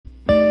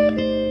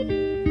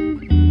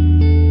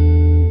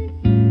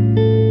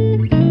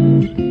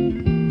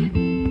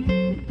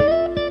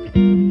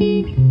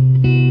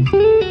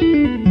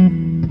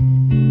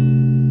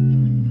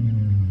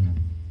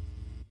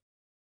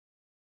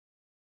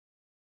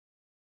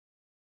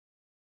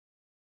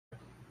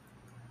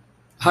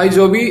Hi,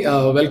 Joby.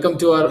 Welcome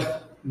to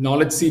our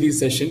knowledge series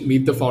session,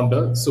 Meet the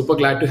Founder. Super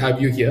glad to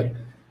have you here.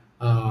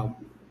 Uh,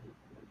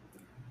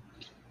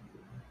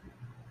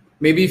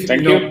 maybe, if,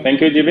 you know,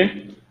 Thank you,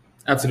 Jibin.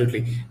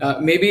 Absolutely.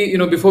 Maybe,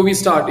 before we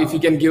start, if you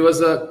can give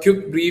us a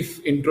quick,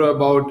 brief intro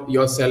about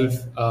yourself,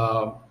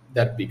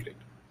 that'd be great.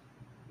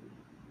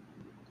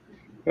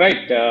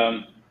 Right.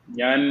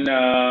 ഞാൻ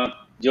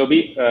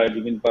ജോബി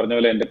ജിബിൻ പറഞ്ഞ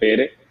പോലെ എൻ്റെ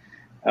പേര്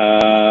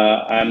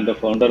I am the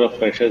founder of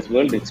Freshers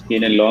World. It's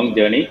been a long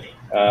journey.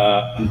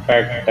 In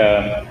fact,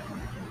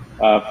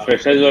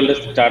 Freshers World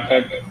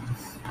started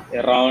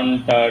around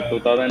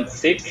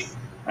 2006,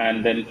 and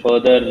then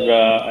further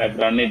I've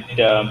run it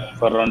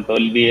for around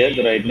 12 years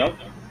right now.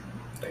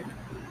 Right.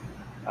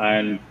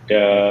 And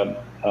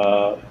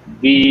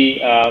we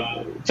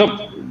so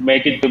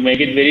make it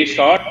very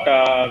short,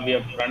 we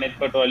have run it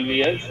for 12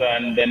 years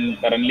and then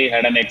currently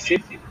had an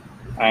exit,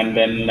 and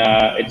then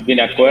it's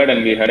been acquired,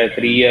 and we had a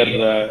 3-year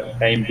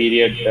time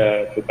period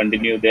to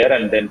continue there,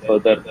 and then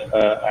further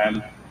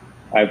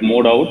I've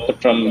moved out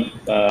from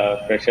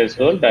Freshers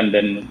World, and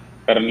then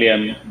currently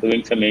I'm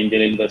doing some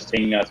angel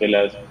investing as well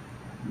as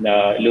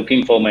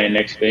looking for my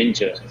next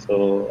venture. So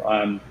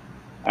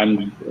I'm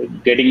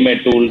getting my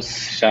tools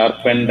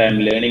sharpened. I'm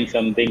learning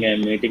something.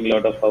 I'm meeting a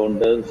lot of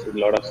founders, a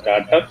lot of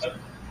startups,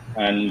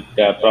 and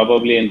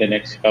probably in the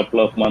next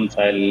couple of months,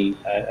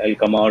 I'll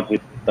come out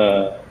with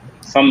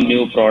some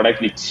new product,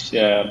 which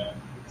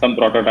some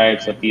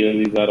prototypes or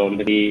POCs are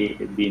already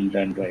being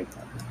done right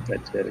now.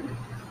 That's where it is.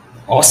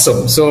 Awesome.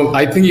 So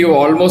I think you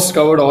almost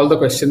covered all the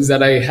questions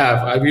that I have.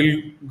 I will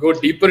go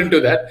deeper into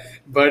that,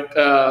 but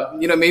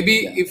maybe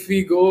if we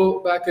go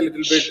back a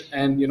little bit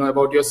and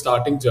about your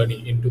starting journey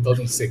in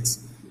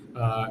 2006.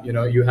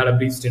 You had a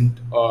brief stint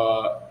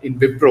in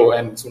Wipro,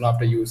 and soon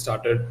after you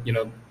started,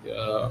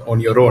 on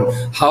your own.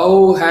 How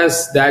has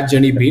that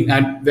journey been,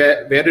 and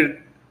where did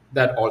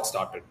that all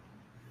started?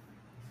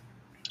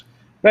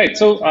 Right.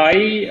 So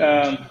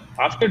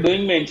after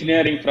doing my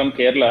engineering from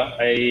Kerala,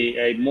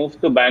 I moved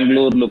to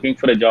Bangalore looking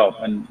for a job,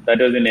 and that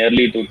was in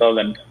early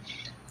 2000.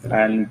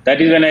 And that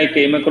is when I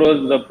came across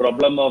the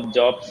problem of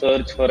job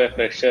search for a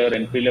fresher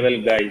entry-level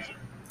guys.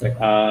 Right.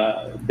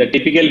 The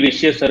typical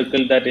vicious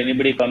circle that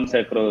anybody comes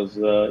across.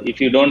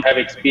 If you don't have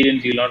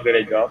experience, you'll not get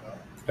a job,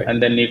 Right. and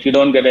then if you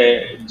don't get a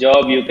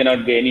job, you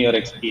cannot gain your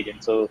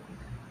experience. So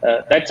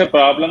that's a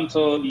problem.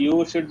 So you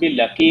should be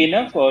lucky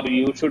enough, or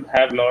you should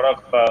have a lot of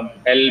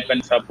help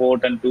and support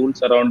and tools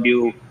around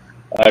you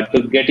to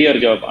get your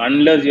job.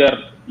 Unless you are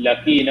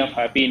lucky enough,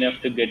 happy enough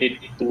to get it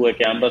through a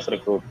campus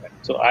recruitment.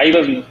 So I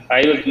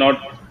was not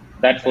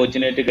that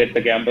fortunate to get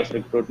the campus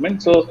recruitment.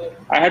 So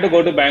I had to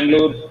go to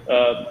Bangalore,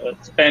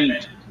 spend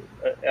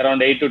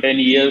around 8 to 10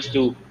 years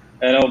to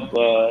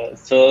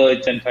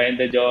search and find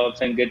the jobs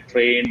and get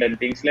trained and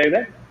things like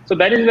that. So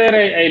that is where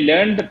I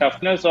learned the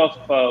toughness of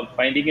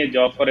finding a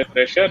job for a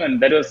fresher, and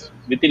that was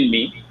within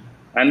me.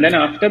 And then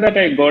after that,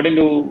 I got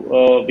into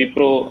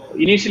Wipro.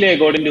 Initially, I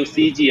got into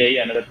CGI,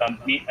 another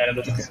company,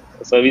 another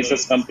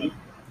services company.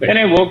 Then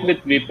I worked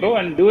with Wipro,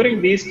 and during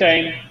this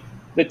time,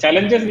 the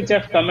challenges which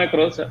I've come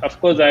across, of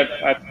course,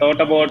 I've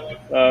thought about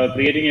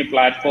creating a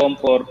platform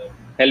for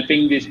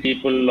helping these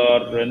people, or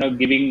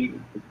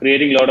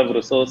creating a lot of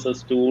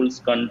resources, tools,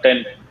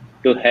 content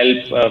to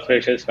help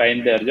freshers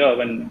find their job,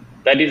 and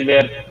that is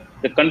where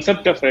the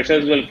concept of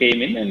freshers will came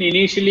in. And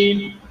initially,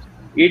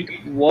 it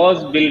was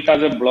built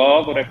as a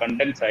blog or a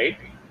content site,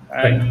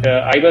 and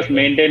Right. I was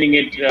maintaining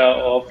it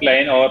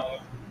offline, or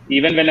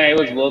even when I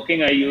was working,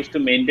 I used to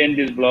maintain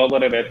this blog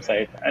or a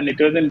website. And it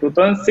was in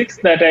 2006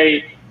 that I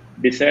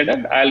decided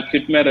I'll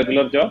quit my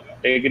regular job,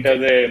 take it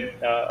as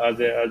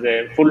a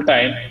full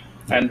time,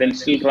 and then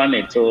still run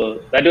it. So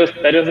that was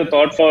the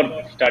thought for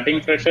starting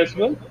Freshers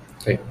World.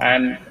 Right.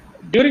 And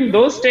during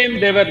those times,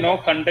 there were no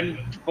content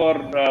for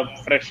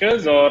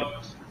freshers, or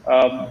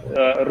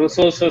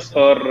resources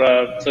for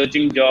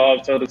searching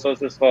jobs, or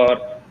resources for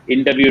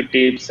interview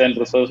tips, and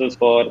resources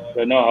for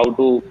how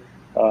to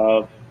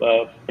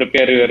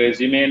prepare your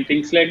resume and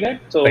things like that.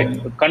 So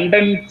Right.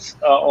 contents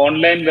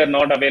online were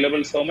not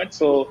available so much.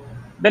 So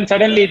then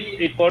suddenly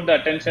it caught the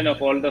attention of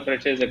all the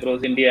freshers across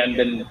India, and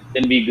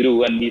then we grew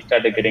and we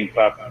started getting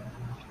traffic.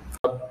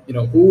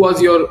 Who was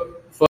your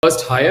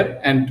first hire,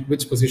 and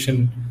which position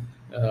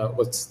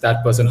was that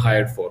person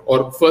hired for, or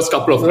first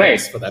couple of Right.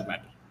 hires for that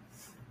matter?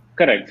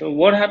 Correct. So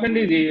what happened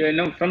is,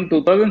 from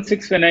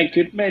 2006 when I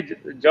quit my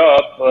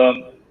job,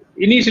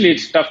 initially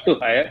it's tough to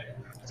hire.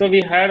 So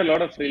we had a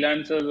lot of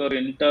freelancers or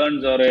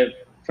interns or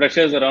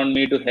freshers around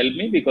me to help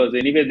me, because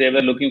anyway they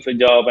were looking for a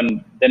job, and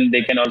then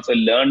they can also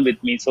learn with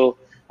me. So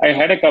I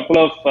had a couple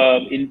of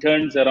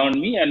interns around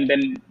me, and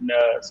then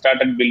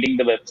started building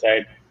the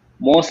website.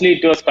 Mostly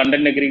it was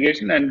content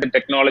aggregation and the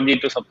technology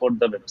to support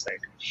the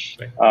website.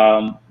 Right.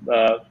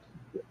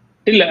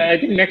 Till I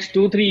think next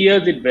 2 3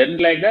 years it went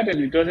like that, and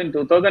it was in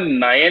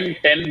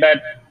 2009-10 that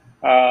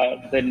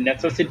the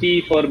necessity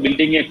for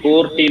building a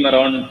core team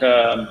around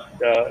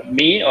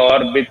me or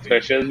with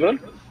freshers world,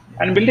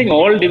 and building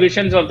all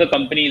divisions of the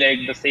company,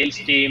 like the sales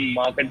team,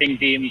 marketing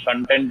team,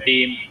 content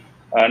team,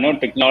 no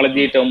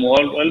technology term,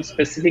 all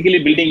specifically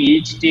building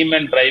each team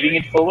and driving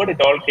it forward.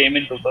 It all came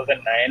in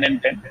 2009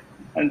 and 10,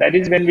 and that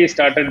is when we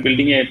started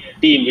building a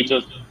team, which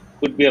was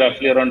could be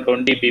roughly around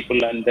 20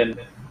 people, and then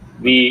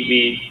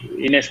we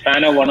in a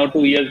span of 1 or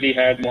 2 years we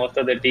had most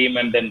of the team,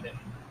 and then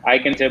I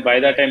can say by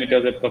that time it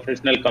was a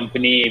professional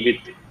company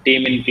with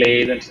team in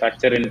place and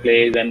structure in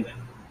place and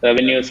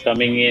revenues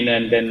coming in,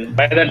 and then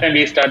by that time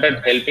we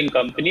started helping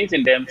companies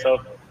in terms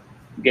of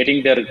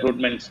getting their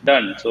recruitments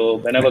done. So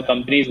whenever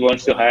companies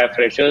wants to hire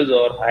freshers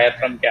or hire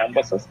from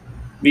campuses,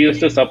 we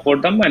used to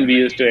support them and we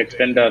used to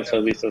extend our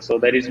services. So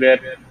that is where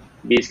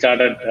we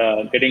started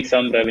getting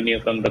some revenue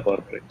from the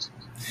corporates.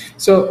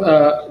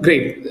 So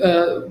great.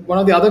 One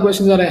of the other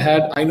questions that I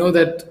had, I know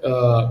that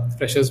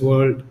Freshers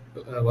World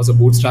was a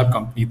bootstrap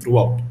company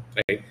throughout,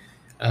 right?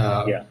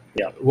 Yeah.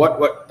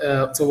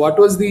 So what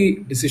was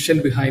the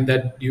decision behind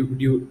that?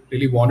 You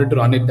really wanted to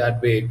run it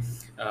that way,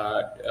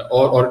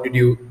 or did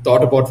you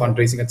thought about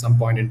fundraising at some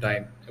point in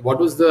time? What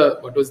was the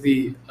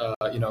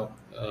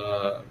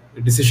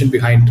decision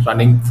behind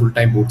running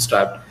full-time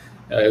bootstrap,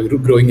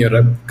 growing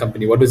your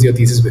company? What was your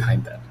thesis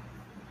behind that?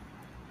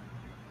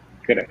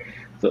 Correct.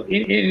 So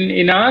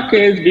in our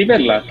case, we were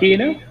lucky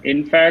enough.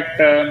 In fact,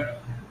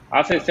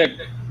 as I said,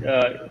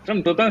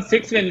 from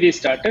 2006 when we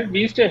started, we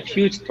used to have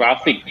huge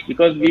traffic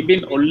because we've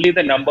been only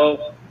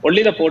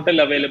the portal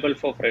available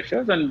for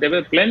freshers, and there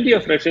were plenty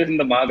of freshers in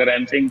the market.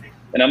 I'm saying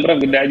the number of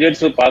graduates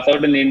who pass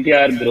out in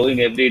India are growing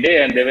every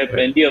day, and there were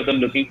plenty of them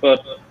looking for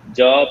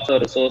jobs or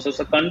resources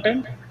or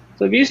content.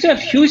 So we used to have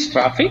huge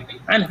traffic,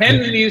 and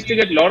hence we used to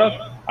get a lot of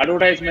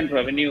advertisement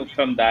revenue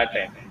from that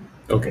time.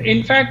 Okay.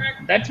 In fact,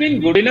 that's been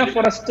good enough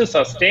for us to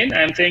sustain.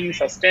 I'm saying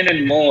sustain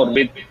and more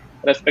with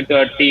respect to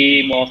our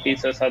team,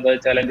 offices, other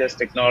challenges,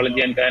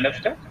 technology, and kind of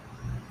stuff.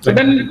 So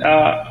then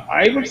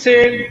I would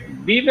say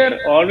we were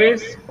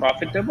always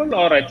profitable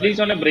or at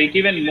least on a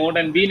break-even mode,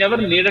 and we never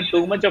needed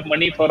too much of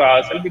money for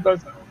ourselves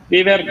because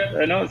we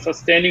were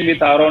sustaining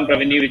with our own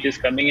revenue, which is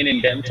coming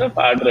in terms of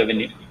ad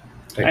revenue.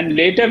 Right. And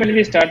later when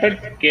we started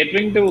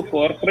catering to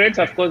corporates,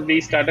 of course, we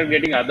started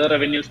getting other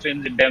revenue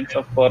streams in terms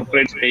of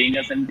corporates paying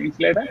us and things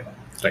like that.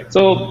 Right.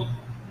 So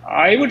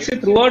I would say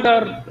throughout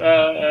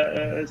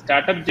our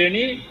startup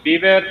journey, we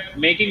were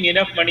making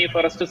enough money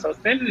for us to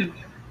sustain,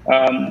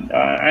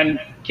 and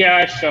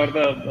cash or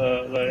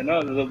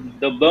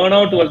the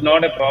burnout was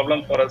not a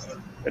problem for us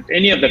at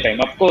any of the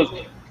time. Of course,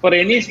 for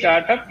any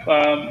startup,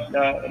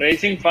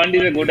 raising fund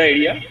is a good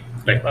idea.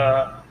 Right.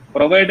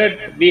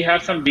 Provided we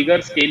have some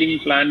bigger scaling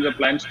plans or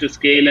plans to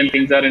scale and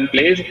things are in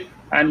place,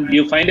 and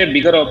you find a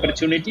bigger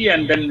opportunity,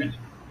 and then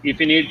if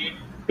you need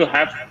to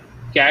have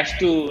cash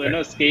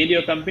to scale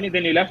your company,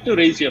 then you'll have to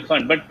raise your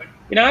fund. But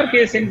in our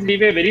case, since we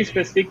were very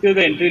specific to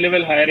the entry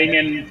level hiring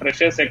and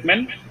fresher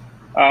segment,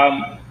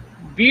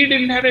 we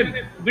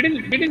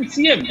didn't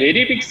see a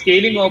very big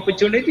scaling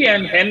opportunity,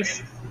 and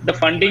hence the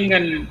funding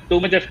and too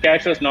much of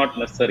cash was not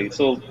necessary.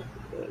 So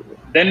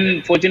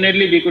then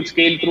fortunately we could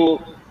scale through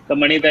the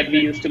money that we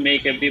used to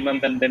make every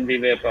month, and then we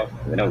were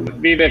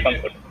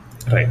comfortable.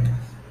 Right.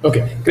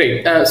 Okay,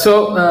 great.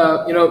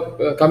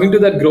 Coming to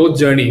that growth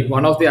journey,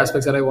 one of the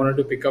aspects that I wanted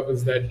to pick up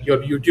is that your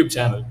YouTube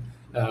channel.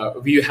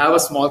 We have a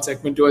small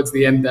segment towards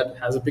the end that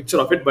has a picture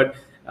of it, but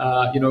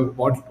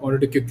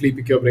wanted to quickly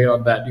pick your brain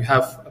on that. You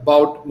have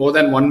about more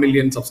than 1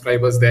 million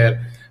subscribers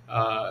there.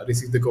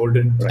 Received the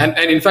golden, right.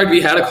 and in fact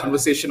we had a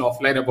conversation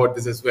offline about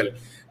this as well.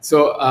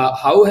 So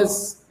how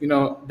has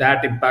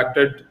that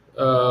impacted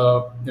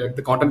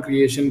the content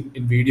creation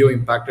in video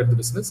impacted the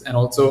business, and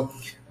also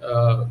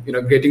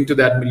getting to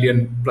that 1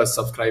 million plus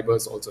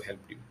subscribers also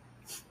helped you,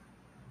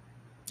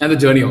 and the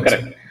journey also.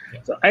 Correct.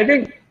 Yeah. So I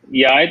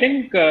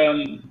think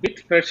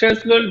with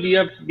Freshers World we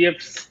have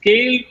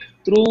scaled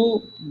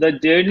through the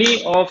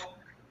journey of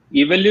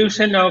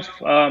evolution of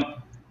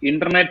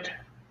internet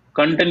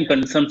content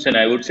consumption,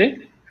 I would say.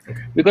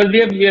 Okay. Because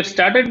we have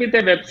started with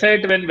a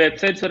website when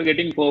websites were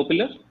getting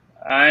popular,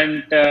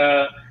 and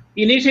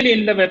initially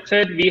in the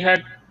website we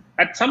had,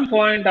 at some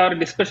point our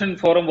discussion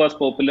forum was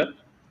popular,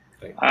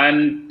 right.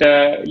 And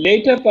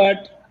later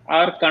part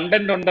our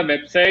content on the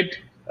website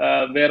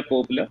were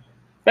popular.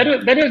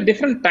 There are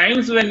different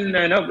times when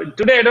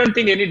today I don't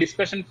think any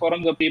discussion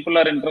forums or people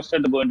are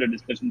interested to go into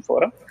discussion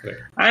forum. Right.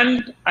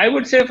 And I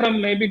would say from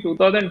maybe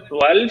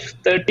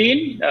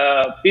 2012-13,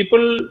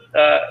 people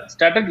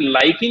started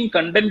liking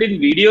content in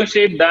video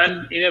shape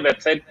than in a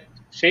website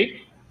shape.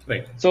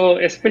 Right. So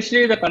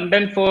especially the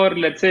content for,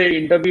 let's say,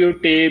 interview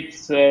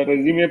tapes,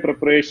 resume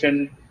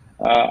preparation,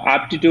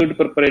 aptitude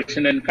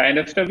preparation, and kind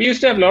of stuff. We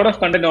used to have a lot of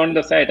content on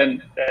the site,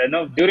 and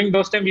during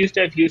those times we used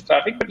to have huge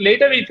traffic. But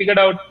later we figured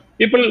out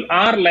people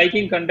are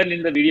liking content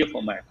in the video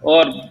format,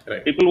 or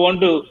right. people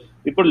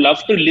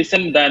love to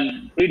listen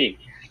than reading.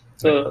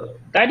 So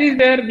that is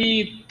where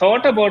we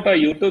thought about our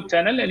YouTube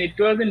channel, and it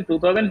was in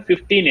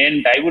 2015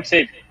 end. I would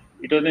say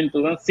it was in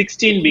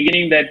 2016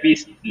 beginning that we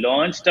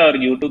launched our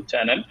YouTube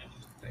channel.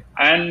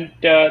 And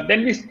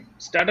then we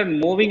started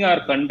moving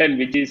our content,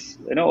 which is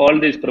all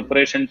these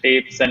preparation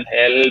tapes and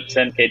helps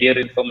and career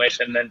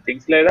information and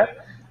things like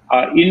that,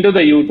 into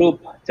the YouTube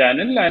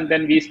channel, and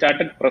then we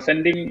started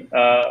presenting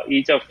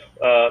each of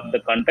the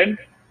content.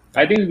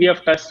 I think we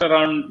have touched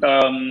around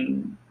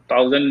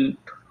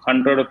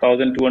 1,100 or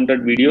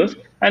 1,200 videos,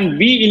 and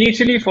we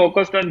initially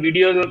focused on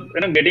videos,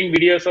 getting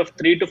videos of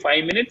 3 to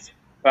 5 minutes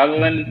rather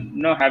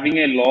than having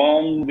a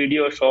long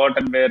video short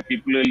and where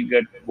people will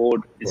get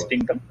bored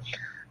visiting them.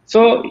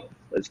 So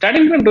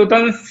starting from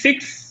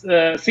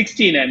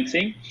 2016, I'm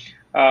saying.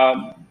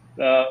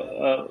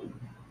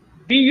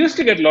 We used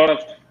to get a lot of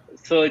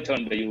search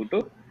on the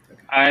YouTube,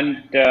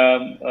 and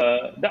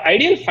the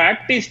ideal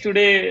fact is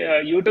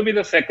today YouTube is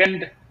the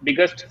second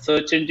biggest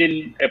search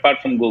engine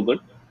apart from Google.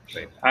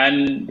 Right.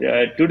 And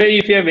today,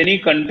 if you have any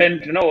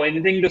content,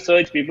 anything to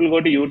search, people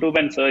go to YouTube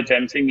and search.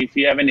 I'm saying if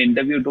you have an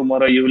interview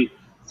tomorrow, you will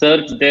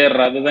search there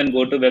rather than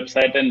go to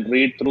website and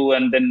read through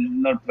and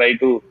then try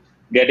to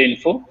get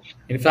info.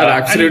 In fact,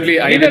 absolutely,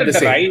 I did the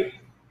same.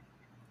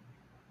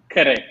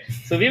 Correct.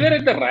 So we were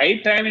at the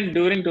right time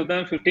during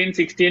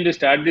 2015-16 to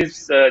start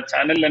this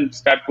channel and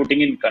start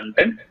putting in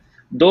content.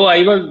 Though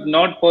I was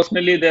not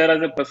personally there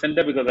as a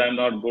presenter because I'm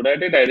not good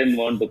at it, I didn't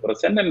want to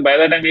present. And by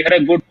that time, we had a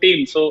good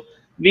team. So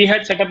we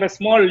had set up a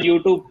small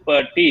YouTube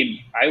team.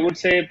 I would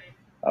say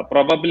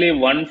probably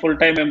one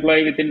full-time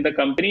employee within the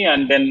company,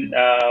 and then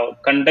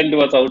content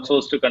was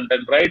outsourced to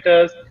content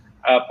writers.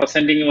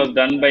 Presenting was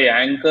done by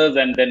anchors,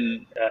 and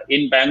then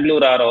in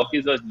Bangalore, our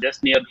office was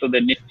just near to the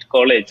NIFT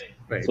college.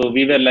 Right. So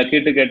we were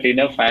lucky to get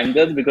enough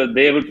anchors because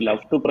they would love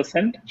to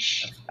present.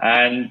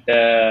 And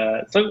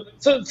so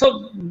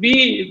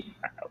we,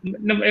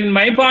 and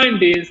my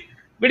point is,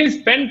 we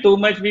didn't spend too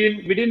much.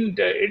 We didn't.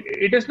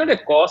 It is not a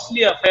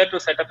costly affair to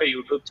set up a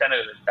YouTube channel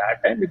at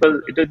that time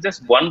because it was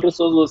just one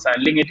resource was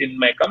handling it in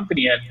my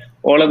company, and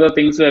all other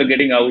things were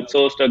getting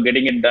outsourced or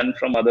getting it done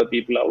from other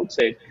people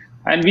outside.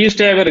 And we used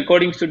to have a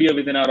recording studio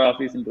within our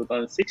office in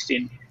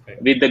 2016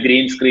 with the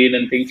green screen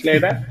and things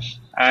like that.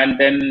 And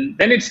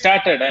then it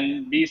started,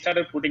 and we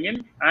started putting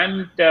in.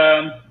 And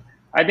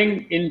I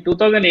think in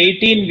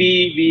 2018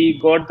 we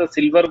got the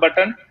silver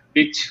button,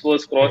 which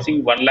was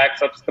crossing 1 lakh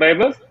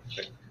subscribers.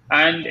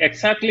 And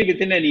exactly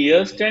within a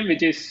year's time,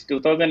 which is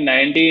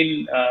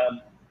 2019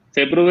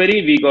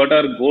 February, we got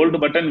our gold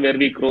button where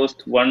we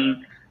crossed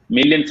 1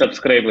 million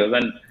subscribers.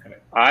 And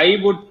I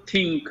would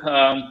think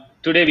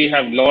today we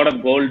have a lot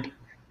of gold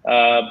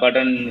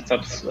button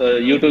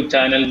YouTube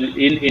channels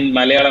in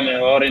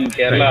Malayalam or in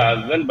Kerala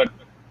as well. But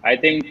I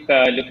think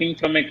looking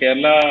from a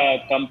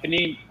Kerala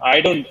company, I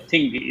don't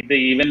think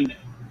even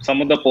some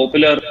of the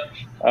popular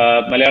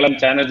Malayalam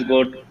channels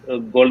got a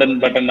golden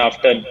button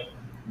after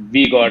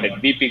we got it.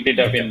 We picked it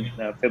up in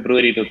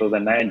February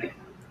 2019.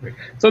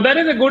 So that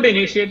is a good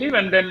initiative,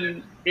 and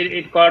then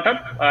it caught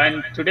up.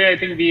 And today I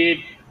think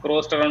we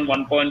crossed around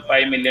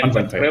 1.5 million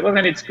subscribers,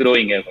 and it's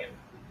growing ever.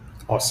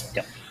 Awesome.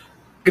 Yeah.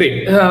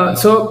 Great.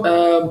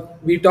 So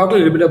we talked a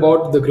little bit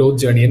about the growth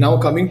journey. Now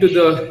coming to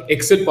the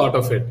exit part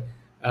of it,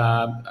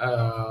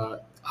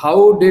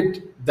 how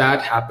did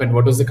that happen?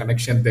 What was the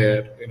connection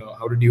there?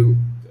 How did you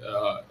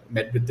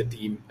met with the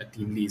team at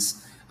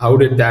TeamLease? How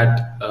did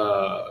that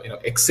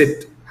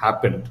exit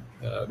happen?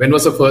 When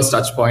was the first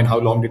touch point? How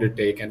long did it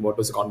take? And what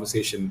was the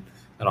conversation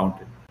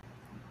around it?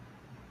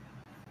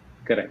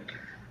 Correct.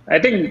 I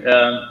think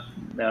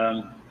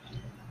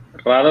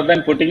rather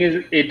than putting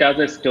it as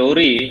a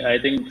story, I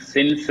think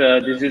since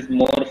this is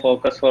more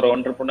focused for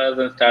entrepreneurs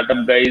and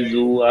startup guys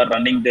who are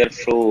running their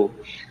show,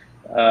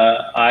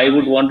 I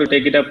would want to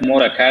take it up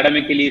more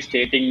academically,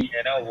 stating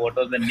what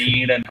was the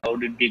need and how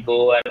did we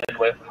go and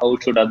how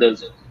should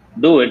others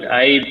do it.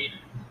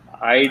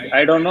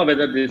 I don't know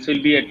whether this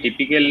will be a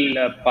typical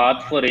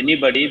path for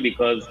anybody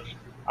because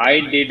I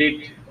did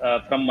it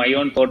from my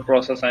own thought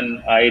process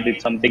and I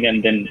did something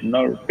and then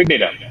picked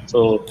it up.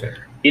 So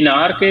in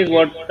our case,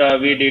 what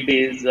we did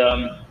is,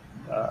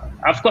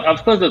 of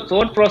course, the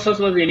thought process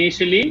was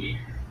initially,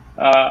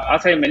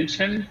 as I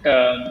mentioned,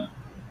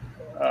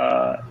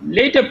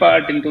 later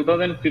part in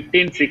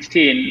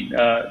 2015-16,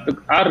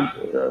 our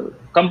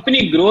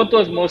company growth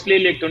was mostly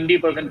like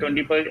 20%,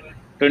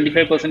 25%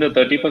 or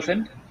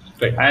 30%.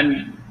 Right.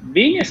 And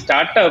being a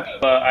startup,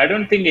 I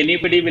don't think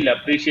anybody will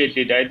appreciate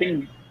it. I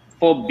think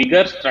for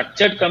bigger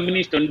structured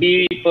companies,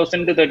 20%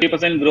 to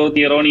 30% growth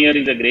year on year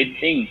is a great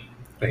thing.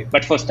 Right.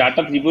 But for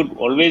startups, you would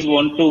always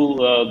want to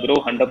grow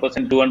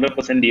 100%,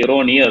 200% year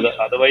on year.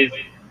 Otherwise,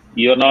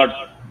 you're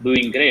not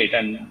doing great.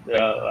 And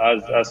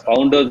as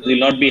founders, will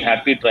not be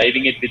happy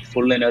driving it with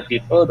full energy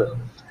further.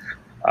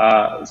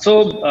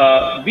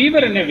 So we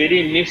were in a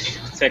very niche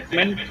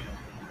segment.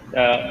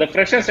 The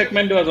fresher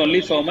segment was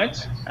only so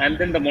much, and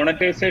then the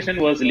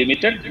monetization was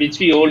limited, which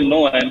we all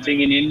know. I'm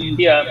saying in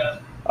India,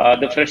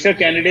 the fresher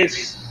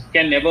candidates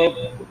can never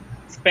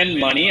spend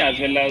money, as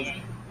well as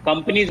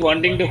companies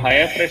wanting to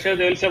hire freshers.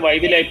 They will say, why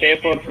will I pay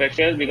for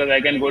freshers? Because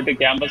I can go to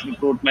campus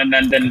recruitment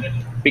and then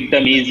pick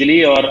them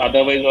easily, or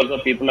otherwise also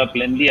people are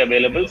plenty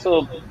available.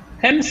 So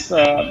hence,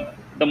 the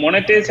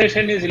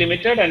monetization is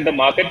limited and the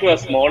market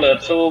was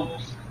smaller. So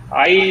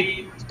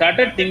I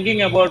started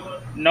thinking about,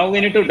 now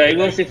we need to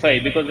diversify,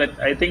 because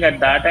I think at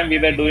that time we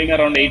were doing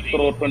around 8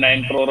 crore to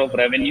 9 crore of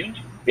revenue.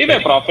 We were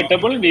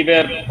profitable. We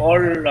were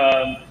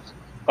all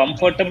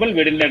comfortable.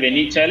 We didn't have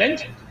any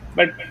challenge.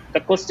 But the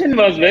question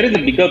was, where is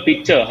the bigger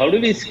picture? How do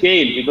we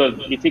scale? Because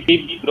if we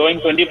keep growing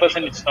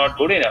 20%, it's not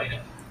good enough.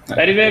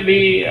 That is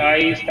where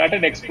I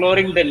started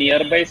exploring the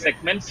nearby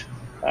segments.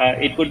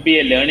 It could be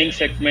a learning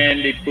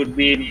segment. It could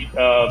be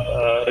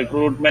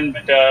recruitment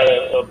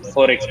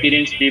for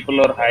experienced people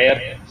or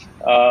higher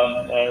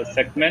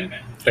segment,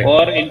 Right.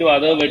 or into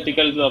other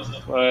verticals of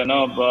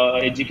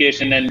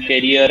education and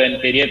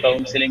career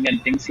counseling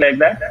and things like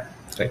that.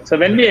 Right. So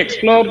when we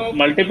explore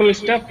multiple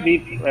stuff,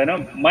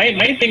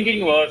 my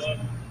thinking was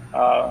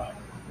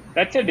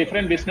that's a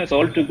different business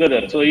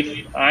altogether. So if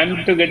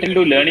I'm to get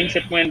into learning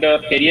segment or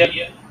career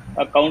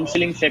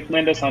counseling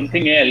segment or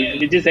something else,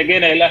 which is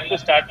again I'll have to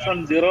start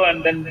from zero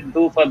and then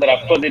do further.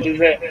 Of course, it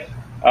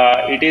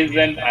is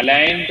an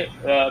aligned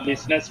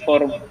business for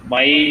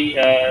my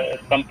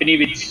company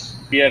which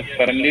we are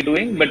currently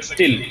doing, but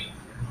still.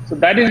 So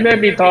that is where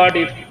we thought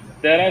if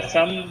there are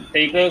some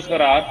takers for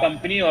our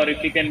company, or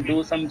if we can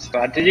do some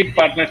strategic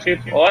partnership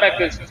or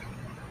acquisition.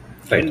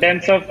 Right. In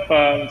terms of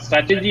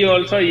strategy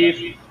also, if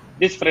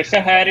this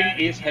fresher hiring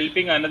is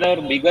helping another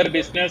bigger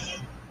business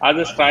as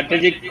a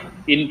strategic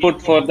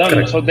input for them,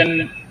 Correct. so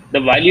then the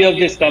value of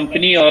this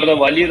company or the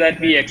value that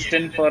we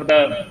extend for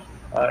the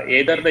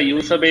either the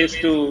user base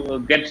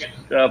to get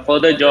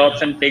further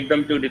jobs and take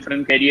them to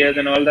different careers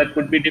and all that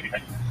could be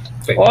different.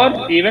 Right.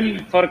 Or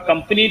even for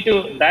company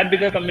to that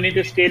bigger company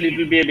to scale, it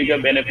will be a bigger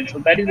benefit. So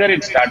that is where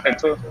it started.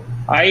 So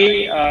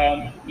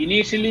I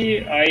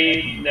initially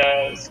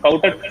I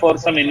scouted for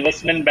some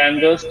investment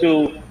bankers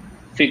to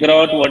figure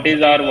out what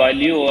is our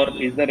value, or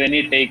is there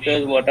any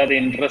takers, what are the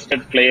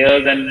interested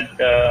players, and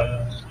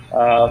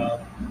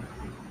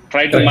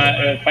try to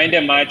Right. find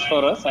a match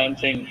for us. I'm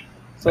saying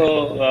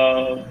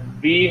so.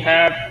 We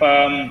have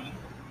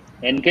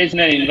engaged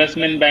an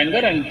investment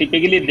banker, and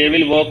typically they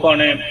will work on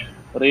a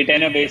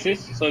retainer basis.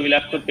 So we'll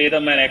have to pay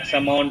them an X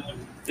amount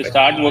to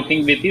start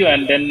working with you,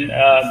 and then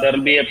there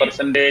will be a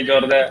percentage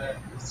or the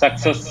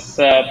success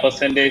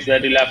percentage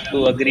that you'll have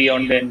to agree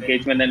on the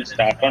engagement and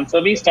start on. So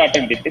we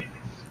started with it.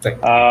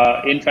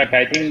 Right. In fact,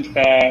 I think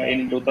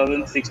in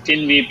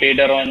 2016 we paid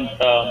around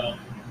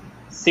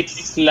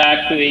 6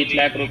 lakh to 8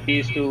 lakh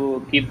rupees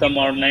to keep them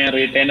on a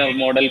retainer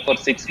model for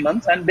 6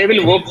 months, and they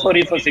will work for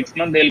you for 6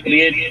 months. They'll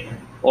create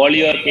all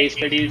your case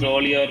studies,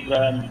 all your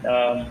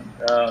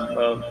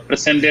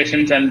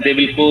presentations, and they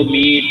will go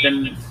meet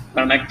and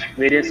connect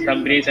various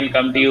companies and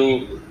come to you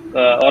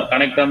or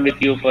connect them with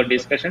you for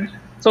discussion.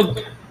 So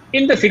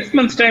in the 6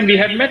 months time, we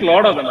had met a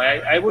lot of them.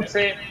 I would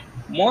say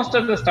most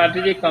of the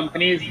strategic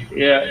companies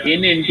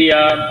in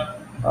India,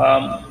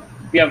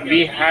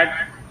 we had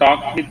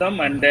talked with them,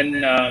 and then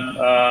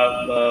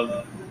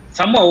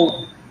somehow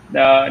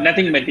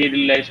nothing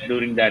materialized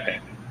during that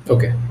time.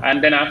 Okay.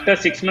 And then after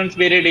 6 months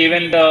period,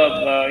 even the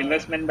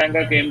investment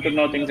banker came to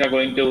know things are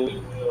going to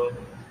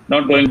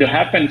not going to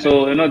happen. So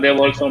they've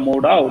also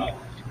moved out,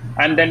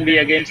 and then we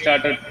again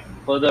started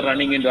further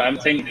running into. I'm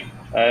saying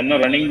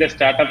running the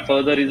startup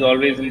further is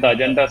always in the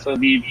agenda. So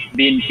we've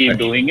been keep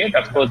doing it.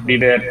 Of course, we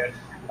were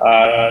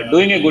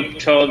doing a good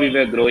job. We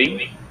were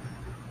growing.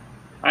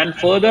 And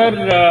further,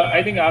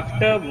 I think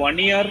after 1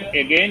 year,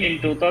 again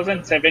in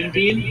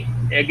 2017,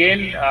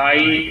 again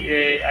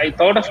I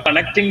thought of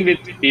connecting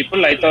with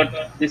people. I thought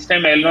this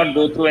time I'll not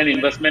go through an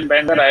investment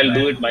banker. I'll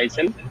do it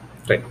myself.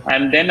 Right.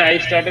 And then I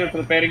started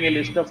preparing a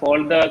list of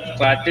all the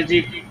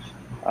strategic,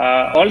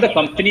 all the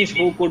companies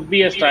who could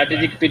be a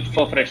strategic fit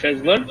for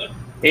Freshers World,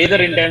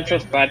 either in terms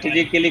of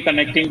strategically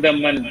connecting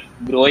them and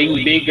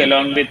growing big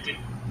along with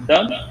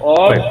them,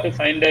 or Right. to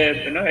find a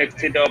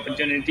exit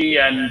opportunity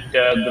and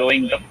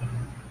growing them.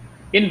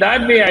 In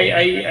that way,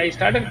 I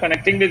started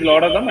connecting with a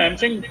lot of them. I'm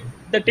saying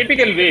the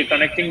typical way,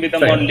 connecting with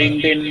them Right. on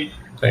LinkedIn,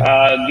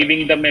 Right.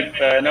 giving them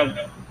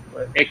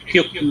a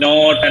quick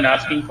note and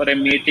asking for a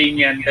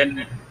meeting, and then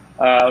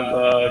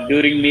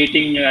during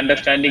meeting,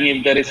 understanding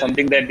if there is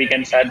something that we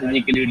can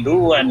strategically do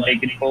and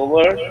take it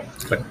forward.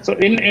 Right. So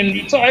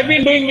so I've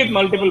been doing with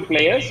multiple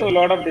players. So a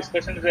lot of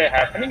discussions are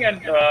happening, and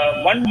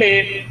one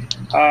day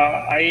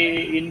I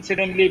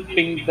incidentally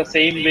pinged the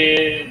same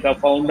way the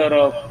founder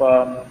of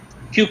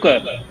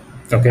Qkr.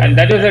 Okay. And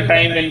that was a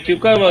time when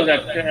Qkr was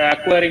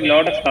acquiring a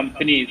lot of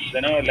companies,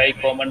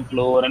 like Common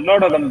Floor, and a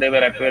lot of them they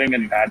were acquiring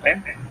at that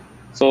time.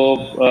 So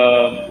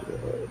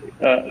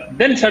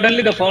then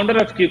suddenly the founder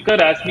of Qkr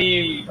asked me,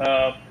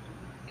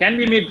 can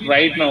we meet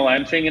right now?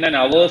 I'm saying in an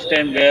hour's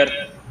time, where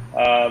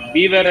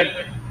we were at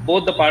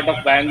both the part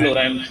of Bangalore.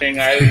 I'm saying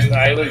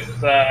I was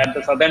at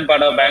the southern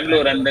part of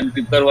Bangalore, and then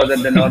Qkr was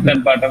at the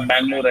northern part of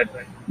Bangalore at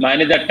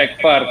Manager Tech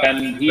Park.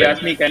 And he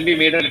asked me, can we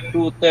meet at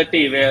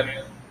 2:30, where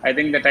I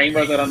think the time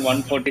was around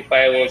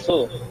 1:45 or so.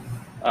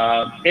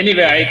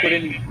 Anyway, I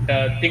couldn't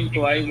think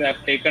twice.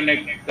 I've taken a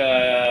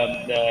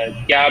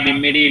cab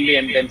immediately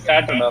and then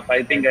started off.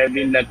 I think I've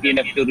been lucky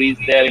enough to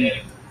reach there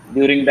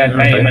during that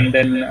time, and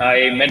then I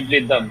met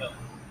with them.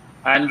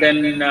 And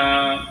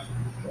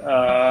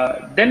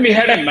then we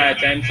had a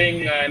match. I'm saying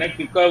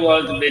Qkr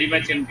was very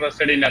much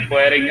interested in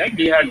acquiring us.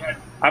 We had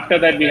After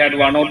that, we had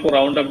 1 or 2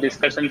 round of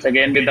discussions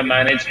again with the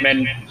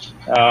management.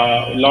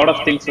 A lot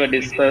of things were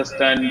discussed,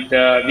 and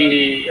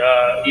we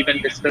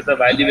even discussed the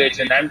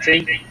valuation. I'm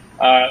saying,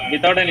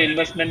 without an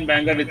investment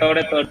banker, without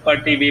a third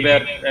party, we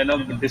were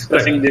Right.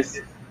 discussing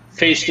this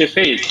face to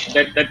face.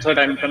 That's what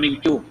I'm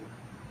coming to.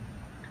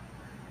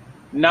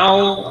 Now,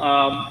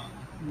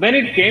 when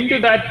it came to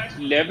that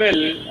level,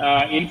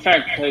 in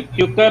fact,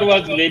 Quker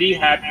was very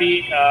happy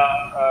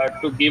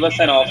to give us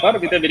an offer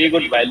with a very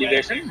good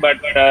valuation. But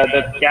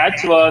the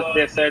catch was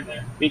they said,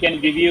 we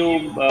can give you,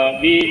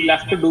 we'll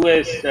have to do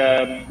a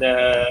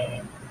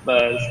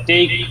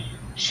stake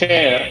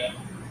share,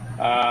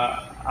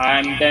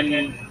 and then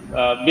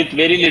with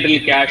very little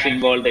cash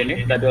involved in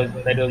it. That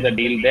was the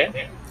deal there.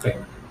 Right.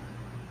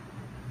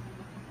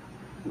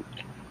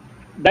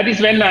 That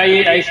is when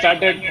I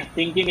started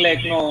thinking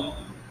like, no,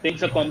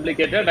 things are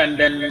complicated, and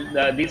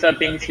then these are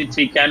things which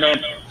we cannot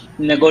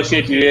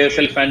negotiate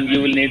yourself, and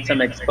you will need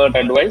some expert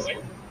advice.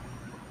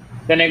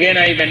 Then again,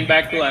 I went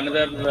back to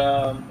another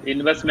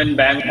investment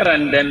banker,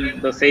 and then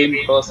the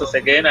same process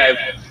again.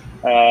 I've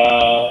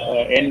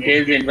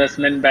engaged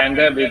investment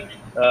banker with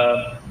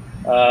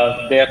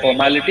their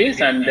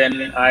formalities, and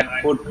then I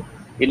put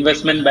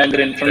investment banker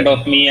in front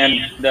of me and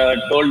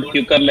told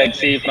Quker, like,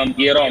 see, from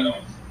here on,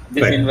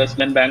 this Right.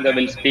 investment banker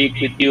will speak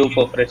with you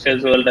for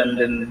Freshers World, and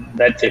then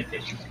that's it.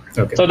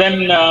 Okay. So then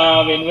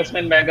the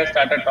investment banker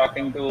started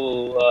talking to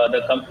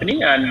the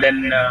company, and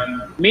then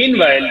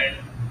meanwhile,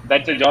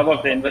 that's the job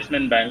of the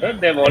investment banker.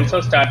 They've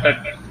also started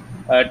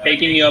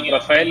taking your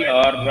profile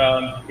or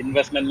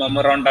investment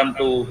memorandum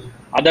to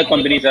other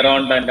companies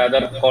around and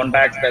other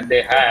contacts that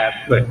they have.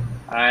 Right.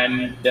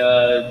 And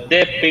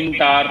they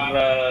pinged our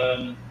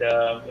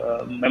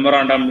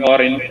memorandum or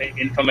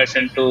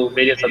information to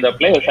various other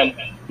players, and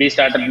we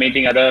started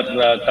meeting other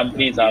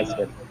companies as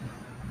well.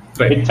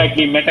 Right. In fact,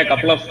 we met a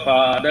couple of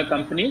other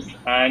companies,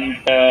 and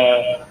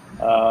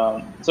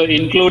so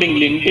including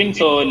LinkedIn.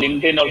 So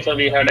LinkedIn also,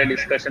 we had a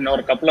discussion or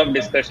a couple of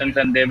discussions,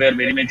 and they were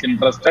very much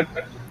interested.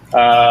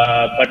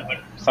 But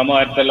somehow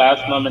at the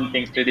last moment,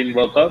 things didn't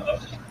work out.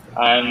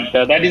 And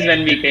that is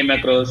when we came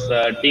across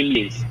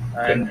TeamLease.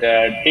 And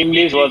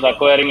TeamLease was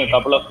acquiring a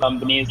couple of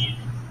companies,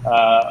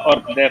 or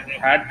they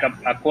had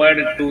acquired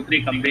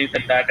 2-3 companies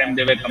at that time.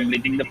 They were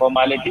completing the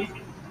formalities,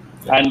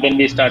 and then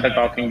we started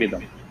talking with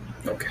them.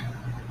 Okay.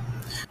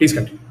 Please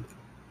continue.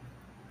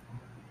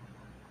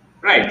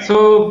 Right. So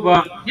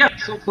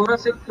So for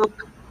us, it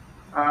took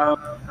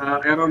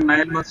around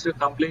 9 months to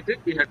complete it.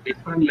 We had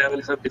different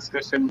levels of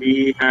discussion.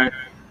 We had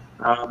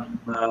a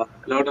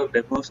lot of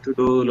demos to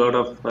do, a lot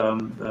of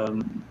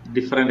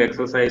different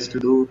exercise to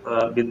do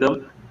with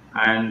them,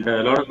 and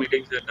a lot of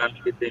meetings were done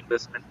with the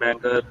investment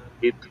banker,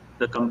 with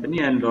the company,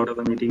 and a lot of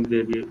the meetings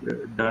we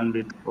done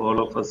with all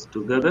of us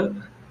together.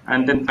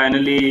 And then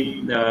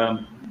finally,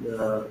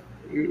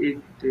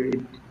 it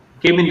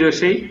came into a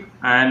shape,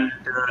 and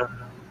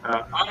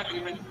our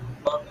agreement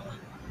for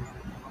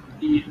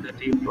the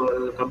team,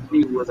 the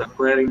company who was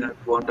acquiring us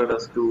wanted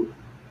us to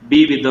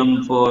be with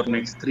them for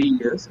next 3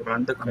 years,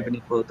 run the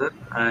company further,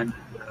 and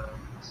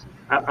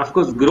of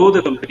course grow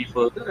the company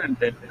further. And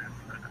then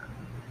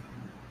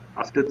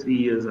after 3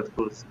 years, of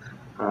course,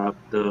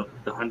 the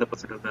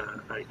 100% of the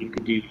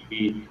equity will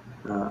be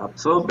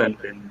absorbed, and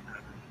then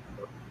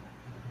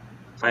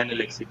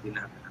final exit will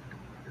happen.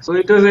 So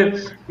it was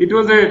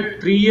a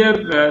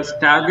 3-year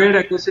staggered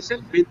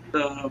acquisition with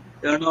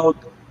earnout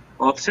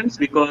options,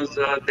 because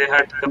they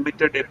had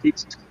committed a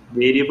fixed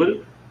variable,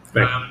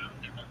 Right.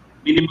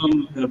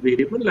 minimum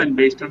variable, and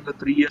based on the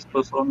 3 years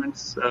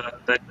performance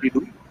that we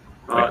do,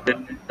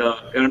 then the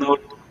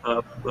earnout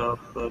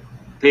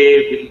pay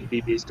will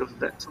be based on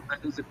that. So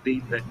that is the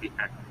deal that we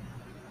had.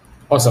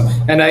 Awesome.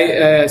 And I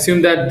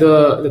assume that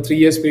the 3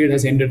 years period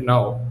has ended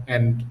now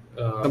and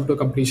come to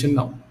completion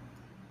now.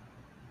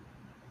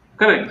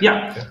 Correct.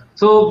 Yeah.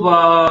 So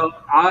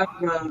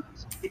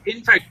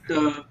in fact,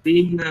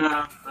 being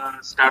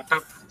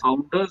startup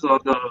founders or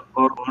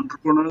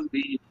entrepreneurs,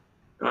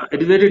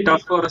 it is very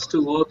tough for us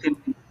to work in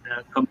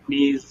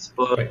companies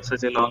for Right.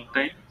 such a long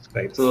time.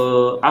 Right.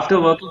 So after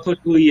working for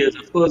 2 years,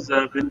 of course,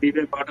 when we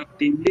were part of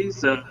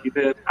TeamLease,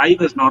 I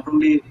was not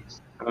only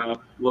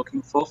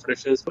working for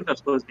Freshers World. Of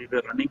course, we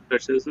were running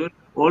Freshers World.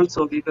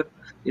 Also, we were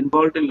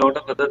involved in a lot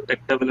of other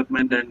tech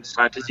development and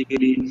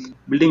strategically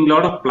building a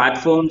lot of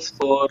platforms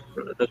for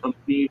the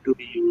company to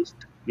be used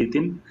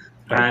within.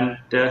 Right.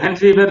 And hence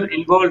we were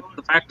involved.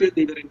 The fact is,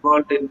 we were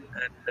involved in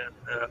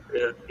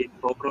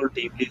overall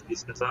TeamLease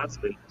business as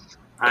well.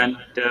 And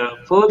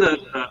further,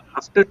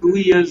 after 2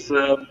 years,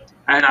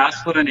 I had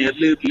asked for an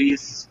early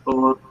release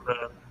for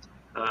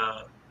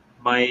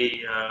my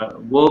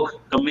work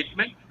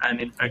commitment, and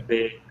in fact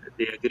they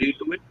agreed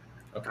to it.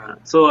 Okay.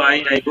 So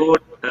I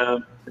got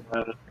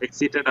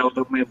exited out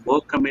of my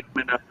work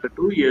commitment after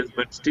 2 years,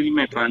 but still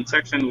my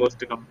transaction was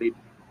to complete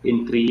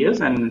in 3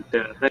 years, and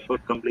that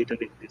got completed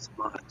in this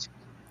March.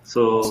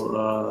 So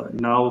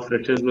now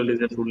Freshers World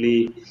is a fully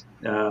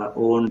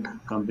owned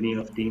company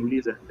of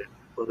TeamLease, and then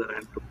further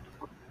and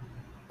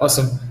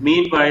Awesome.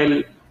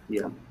 meanwhile,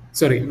 yeah.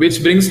 Sorry,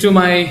 which brings to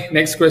my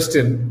next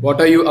question. What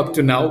are you up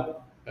to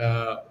now?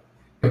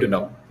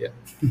 Yeah.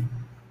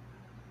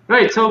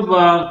 Right. So,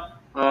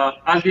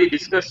 as we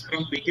discussed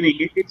from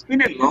beginning, it's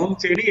been a long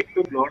journey. It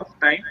took a lot of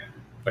time,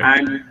 Right.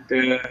 and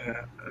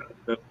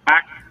the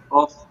fact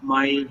of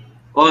my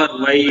or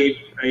why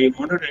I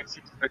wanted to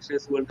exit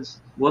Freshers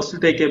was to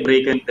take a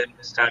break and then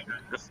start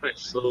afresh.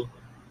 So,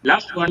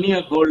 last 1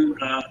 year whole,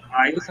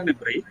 I was on a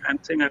break. I'm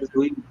saying I was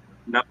doing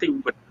nothing,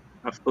 but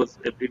of course,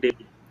 every day,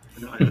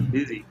 I was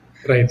busy.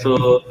 Right.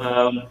 So,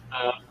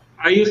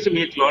 I used to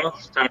meet a lot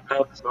of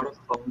startups, a lot of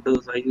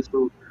founders. I used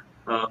to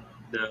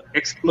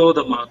explore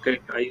the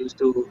market. I used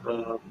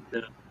to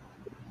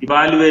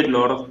evaluate a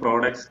lot of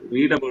products,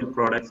 read about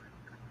products,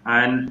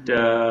 and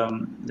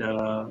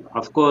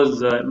of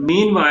course,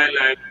 meanwhile,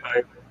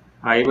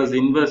 I was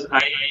invest.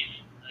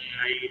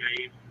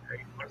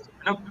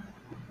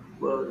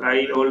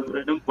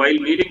 While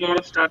meeting a lot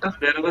of startups,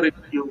 wherever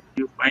you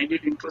find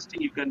it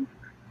interesting, you can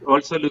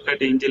also look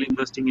at angel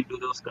investing into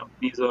those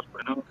companies or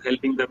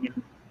helping them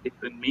in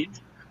different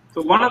means.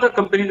 So one of the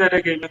companies that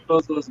I came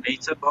across was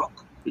NatureLock,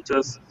 which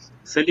was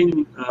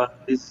selling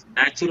these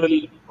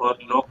natural or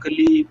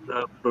locally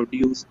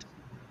produced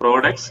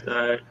products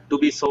to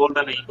be sold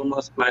on an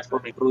e-commerce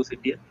platform across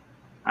India.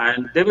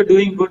 And they were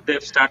doing good.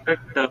 They've started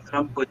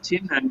from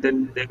Cochin, and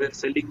then they were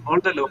selling all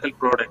the local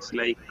products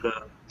like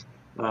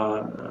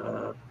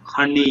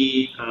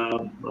honey,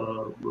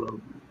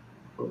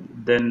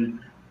 then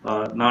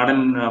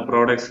Nadan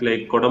products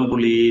like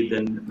Kodambuli,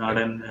 then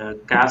Nadan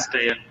cast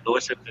iron,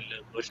 dosha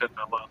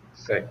rava,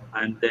 Right.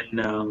 and then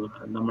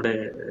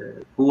Namade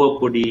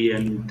Puvapudi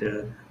and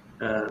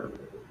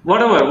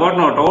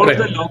whatnot. All Right.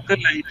 the local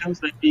items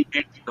that we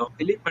get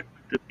locally, but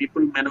the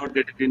people may not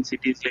get it in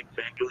cities like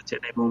Bangalore,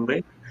 Chennai,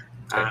 Mumbai.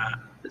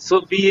 So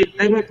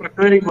they were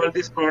preparing all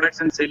these products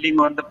and selling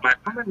on the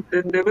platform, and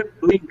then they were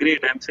doing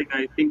great. I'm saying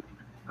I think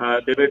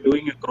they were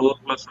doing a crore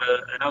plus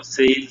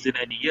sales in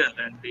a year,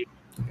 and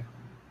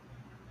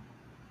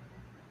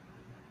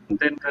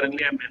then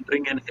currently I'm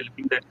mentoring and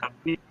helping that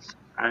company,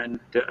 and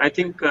I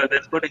think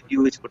that's got a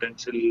huge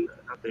potential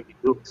that we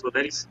do. So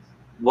that is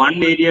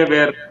one area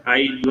where I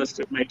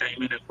invested my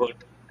time and effort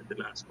in the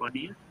last 1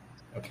 year.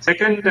 Okay.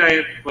 Second,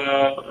 I've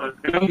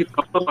along with a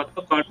couple of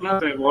other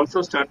partners, I've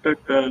also started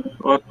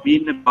or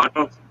been a part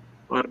of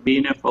or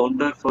been a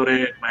founder for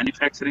a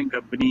manufacturing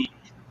company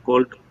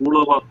called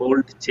Pulova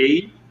Cold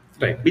Chain,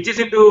 Right. which is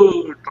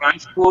into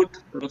transport,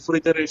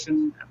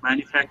 refrigeration,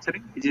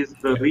 manufacturing, which is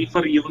the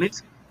reefer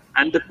units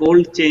and the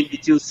cold chain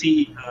which you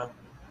see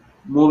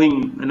moving,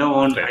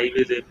 on Right.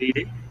 highways every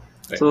day.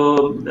 Right. So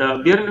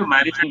we are in a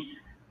manufacturing.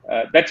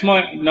 That's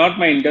not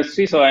my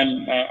industry, so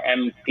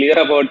I'm clear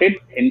about it.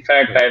 In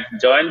fact, Right. I've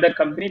joined that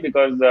company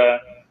because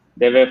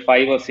there were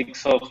 5 or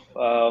 6 of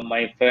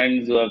my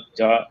friends who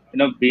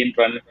have been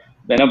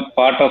a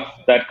part of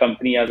that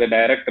company as a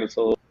director.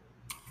 So,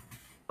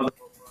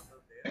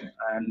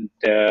 and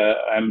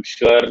I'm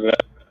sure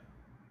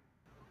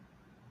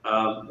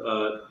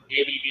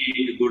they will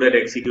be good at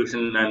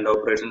execution and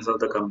operations of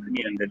the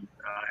company, and then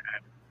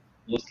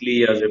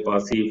mostly as a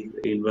passive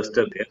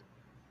investor there.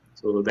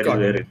 So that is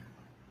where it.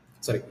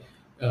 Sorry.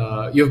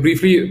 You've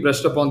briefly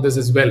brushed upon this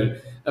as well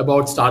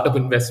about startup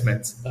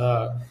investments.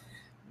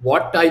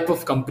 What type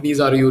of companies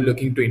are you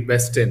looking to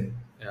invest in?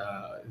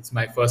 It's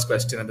my first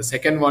question. And the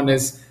second one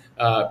is,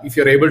 if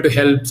you're able to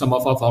help some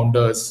of our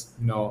founders,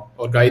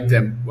 or guide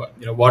them,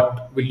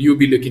 what will you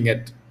be looking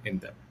at in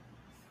them?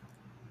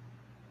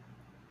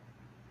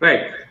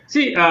 Right.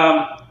 See,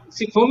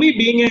 for me,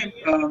 being a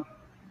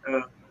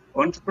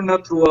entrepreneur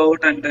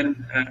throughout, and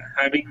then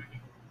having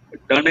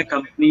done a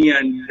company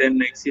and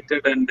then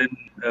exited, and then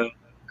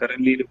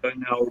currently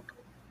looking out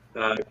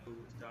to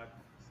start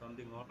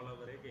something all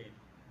over again.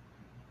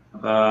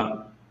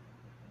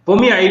 For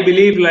me, I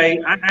believe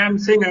I am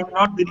saying I'm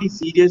not very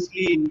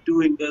seriously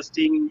into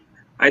investing.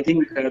 I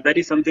think that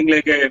is something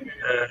like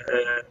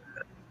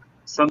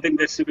something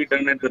that should be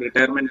done at the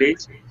retirement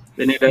age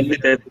when you're done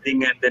with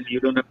everything, and then you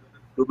don't have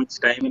too much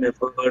time and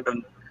effort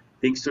on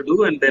things to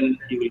do, and then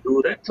you will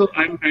do that. So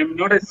I'm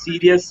not a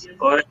serious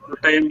or a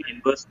full-time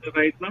investor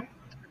right now.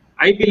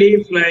 I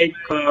believe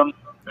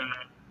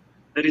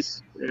there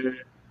is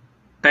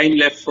time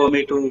left for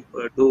me to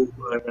do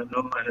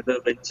another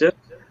venture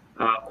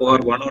or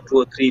one or two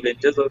or three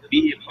ventures or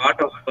be a part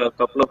of a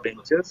couple of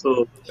ventures.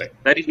 So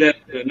that is where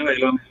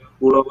along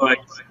Pulova,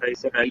 I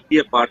said I'll be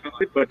a part of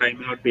it, but I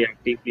may not be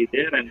actively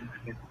there. And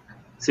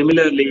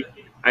similarly,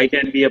 I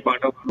can be a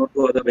part of one or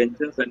two other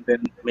ventures, and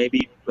then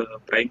maybe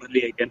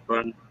primarily I can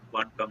run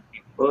one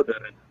company further.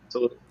 And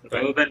so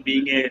rather than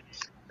being a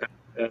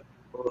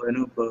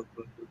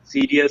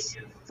serious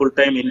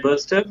full-time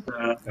investor,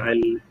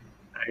 I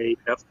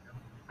have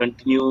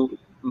continue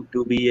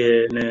to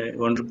be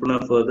an entrepreneur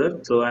further.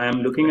 So I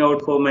am looking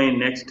out for my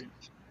next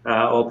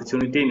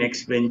opportunity,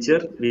 next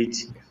venture,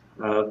 which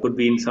could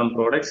be in some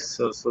products.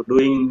 So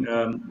doing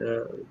a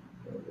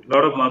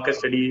lot of market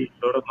study,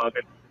 a lot of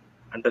market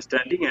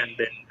understanding, and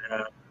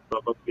then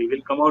probably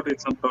will come out with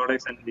some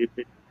products, and if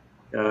it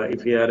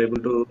If we are able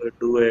to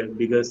do a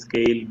bigger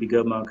scale,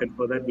 bigger market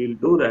for that, we'll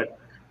do that.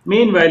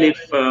 Meanwhile, if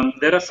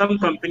there are some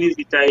companies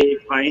which I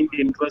find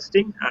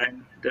interesting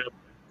and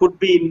could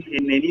be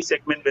in any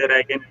segment where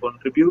I can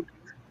contribute,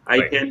 I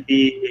Right. can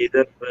be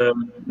either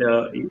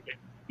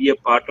be a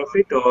part of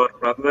it, or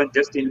rather than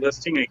just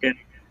investing, I can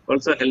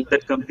also help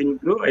that company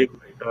grow. I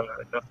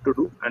would love to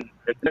do, and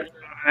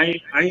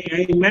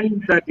I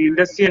meant that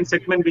industry and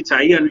segment which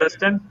I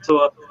understand.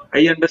 So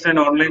I understand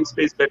online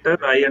space better.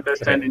 I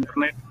understand Right.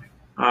 internet.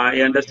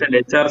 I understand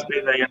HR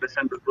space. I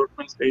understand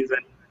recruitment space,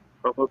 and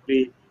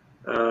probably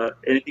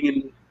anything in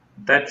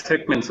that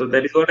segment. So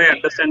that is what I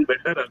understand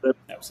better. Other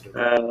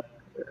Absolutely.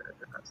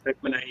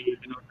 segment I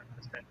do not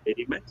understand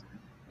very much.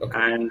 Okay.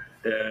 And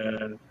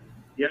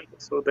yeah,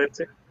 so that's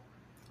it.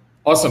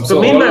 Awesome. So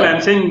So meanwhile,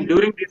 I'm saying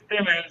during this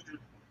time I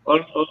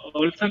was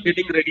also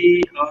getting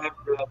ready, or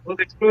was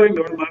exploring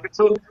our market.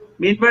 So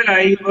meanwhile,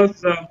 I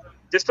was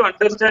just to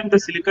understand the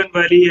Silicon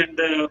Valley and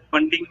the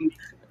funding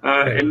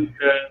right. and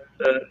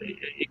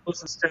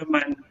ecosystem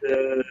and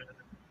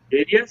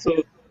area. So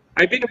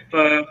I've been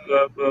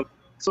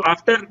so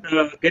after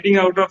getting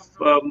out of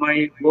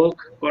my work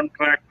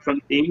contract from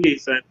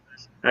TeamLease,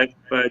 I've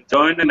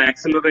joined an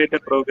accelerator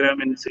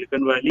program in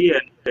Silicon Valley,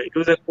 and it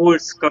was a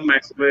course come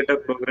accelerator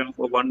program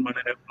for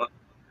 1.5 months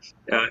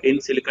in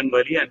Silicon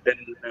Valley, and then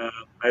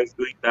I was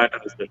doing that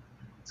as well.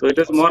 So it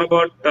is more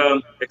Awesome.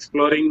 about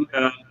exploring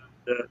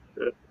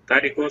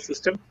that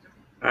ecosystem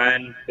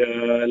and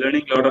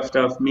learning a lot of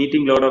stuff,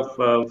 meeting a lot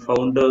of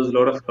founders, a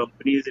lot of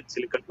companies in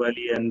Silicon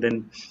Valley, and then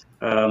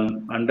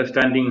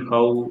understanding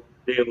how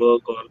they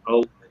work, or how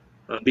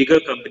bigger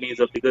companies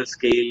or bigger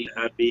scale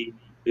are being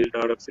built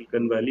out of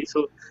Silicon Valley.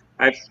 So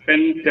I've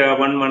spent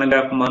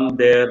 1.5 months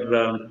there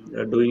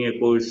doing a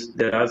course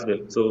there as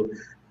well. So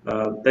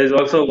there's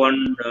also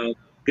one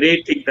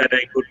great thing that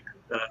I could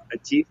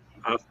achieve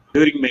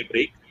during my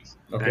break,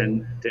 Okay.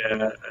 and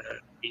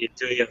we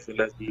enjoy as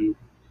well as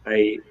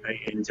I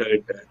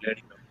enjoyed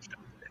learning about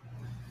stuff.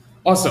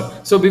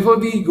 Awesome. So before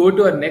we go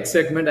to our next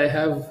segment, I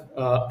have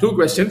two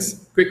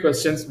questions, quick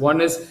questions.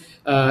 One is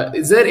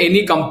there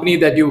any company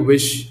that you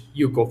wish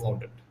you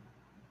co-founded?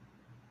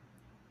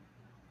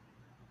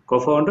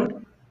 Co-founder,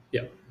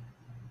 Yeah.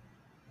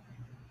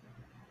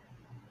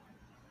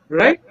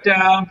 right?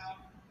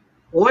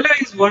 Ola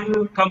is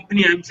one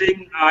company. I'm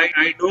saying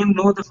I don't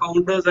know the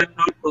founders. I'm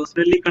not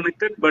personally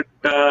connected, but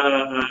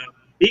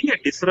being a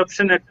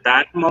disruption at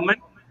that moment,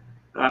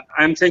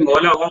 I'm saying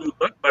Ola or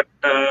Uber, but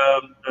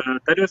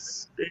that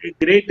was a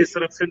great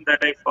disruption that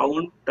I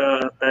found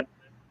that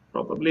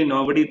probably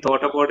nobody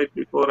thought about it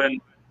before, and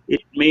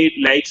it made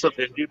lives of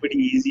everybody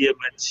easier,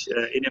 much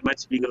in a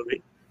much bigger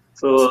way.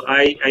 So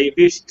I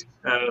wished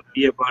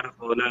be a part of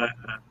Ola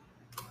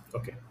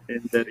Okay.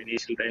 in their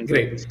initial times and to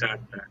Great. start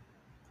that.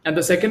 And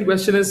the second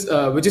question is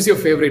which is your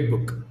favorite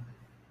book?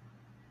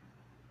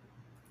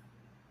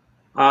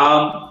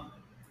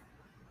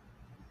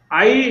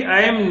 I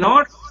am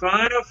not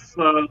fan of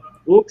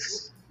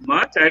books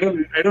much. I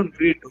don't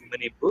read too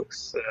many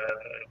books,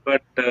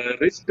 but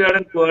Rich Dad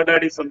and Poor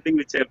Dad is something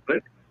which I've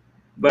read,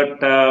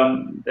 but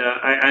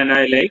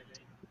I liked.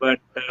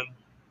 But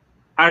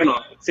I don't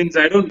know, since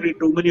I don't read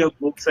too many of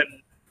books,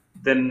 and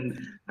then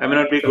I may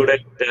not be good Sure.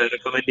 at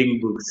recommending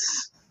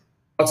books.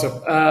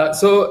 Awesome.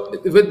 So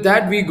with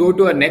that, we go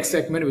to our next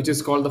segment, which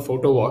is called the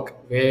photo walk,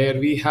 where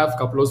we have a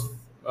couple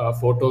of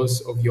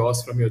photos of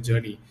yours from your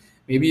journey.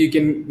 Maybe you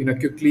can,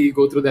 quickly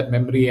go through that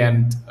memory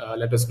and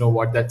let us know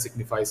what that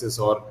signifies,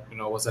 or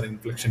was there an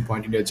inflection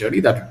point in your journey?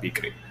 That would be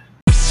great.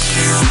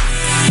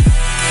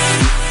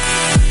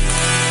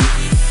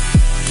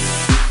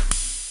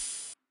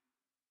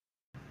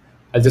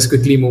 I'll just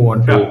quickly move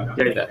on to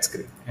Yeah. that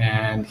screen.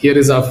 And here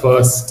is our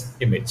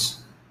first image.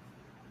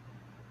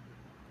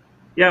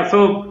 Yeah,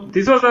 so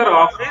this was our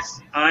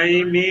office.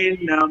 I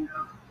mean,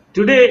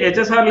 today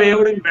HSR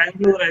layout in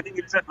Bangalore, I think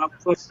it's a hub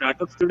for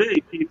startups today.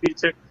 If you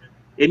check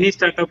any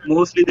startup,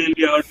 mostly they'll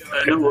be out,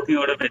 working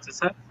out of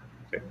HSR.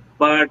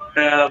 But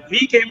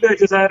we came to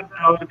HSR,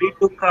 we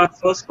took our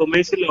first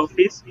commercial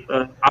office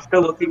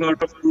after working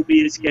out of 2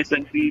 BHKs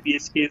and 3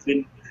 BHKs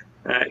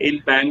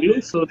in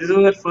Bangalore. So this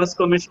was our first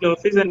commercial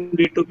office, and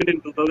we took it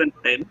in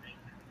 2010.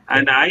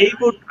 And I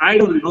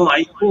don't know,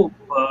 I hope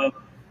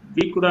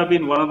we could have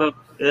been one of the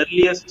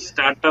earliest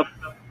startup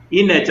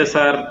in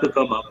HSR to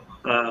come up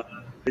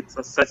with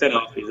such an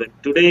office. And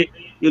today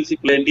you'll see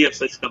plenty of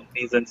such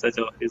companies and such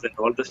office, and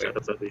all the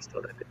startups are based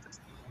out at HSR.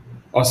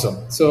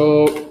 Awesome.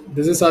 So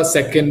this is our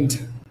second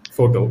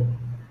photo,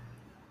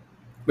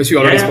 which we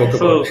already spoke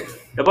so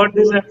about.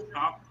 This I've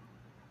talked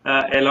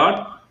a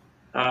lot.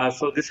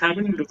 So this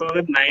happened in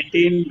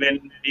 2019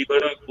 when we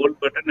got a gold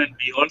button and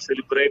we all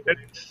celebrated.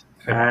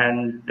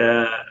 And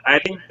I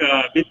think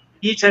with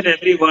each and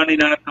every one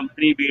in our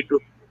company, we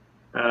took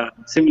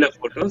similar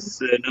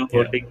photos,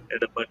 holding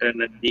the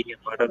button and being a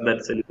part of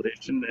that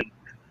celebration. And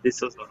this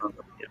was one of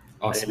them. Yeah.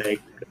 Awesome. I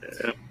like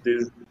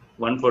this is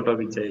one photo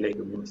which I like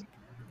the most.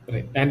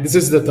 Right. And this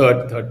is the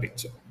third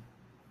picture.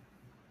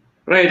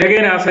 Right.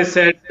 Again, as I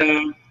said,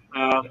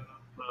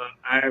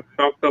 I've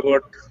talked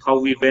about how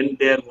we went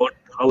there,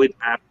 how it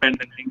happened,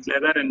 and things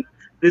like that. And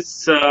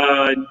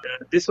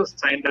this was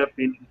signed up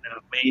in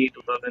May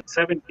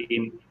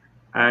 2017,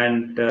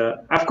 and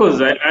of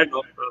course, I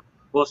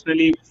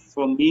personally,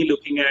 for me,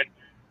 looking at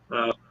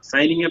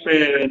signing up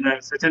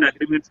such an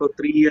agreement for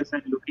 3 years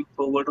and looking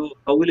forward, oh,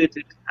 how will it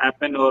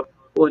happen, or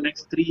oh,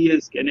 next 3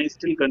 years, can I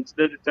still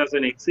consider it as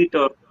an exit,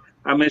 or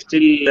am I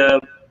still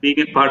being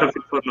a part of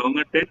it for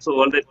longer time? So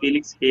all that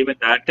feelings came at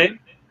that time.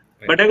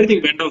 But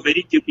everything went off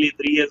very quickly.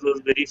 3 years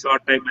was very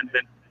short time, and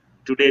then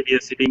today we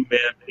are sitting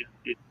where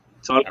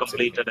it's all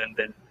completed, and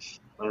then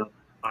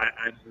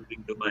I'm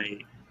moving to my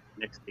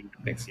next thing.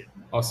 Next year.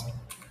 Awesome.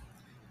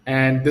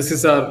 And this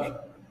is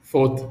our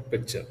fourth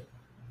picture.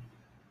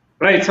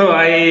 Right. So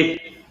I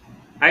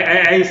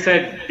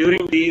said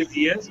during these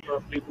years,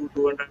 roughly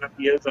 2.5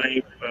 years,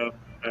 I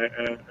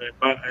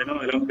know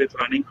along with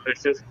running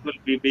Freshers,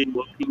 we've been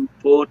working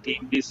for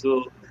TeamLease. So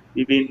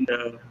we've been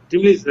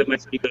TeamLease is a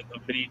much bigger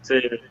company. It's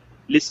a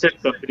listed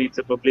company. It's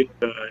a public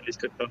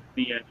listed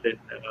company, and then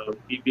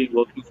we've been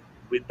working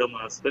with them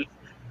as well.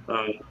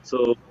 So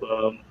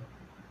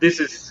this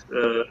is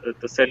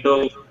the send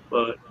off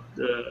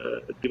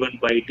given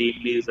by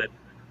TeamLease at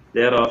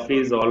their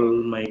office. All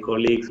my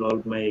colleagues,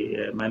 all my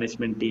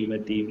management team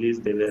at TeamLease,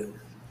 they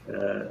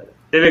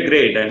were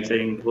great. I'm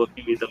saying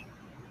working with them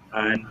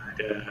and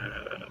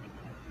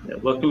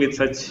working with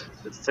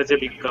such a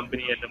big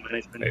company at the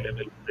management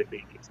level is a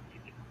great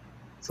experience.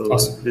 So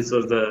awesome. This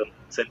was the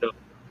set of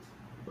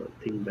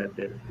thing that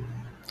there.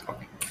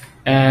 Okay.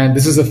 And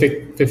this is the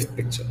fifth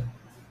picture.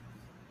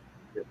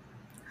 Yeah.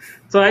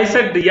 So I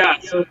said, yeah.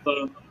 So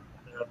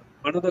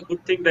one of the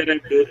good things that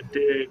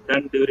I've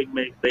done during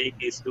my break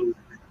is to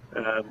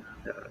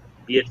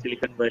be at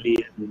Silicon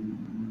Valley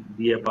and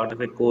be a part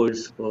of a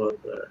course for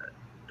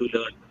to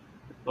learn,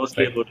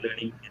 mostly about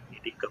learning and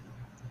meeting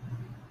companies.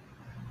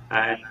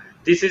 And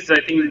this is,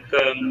 I think,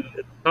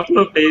 a couple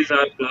of days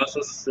our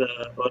classes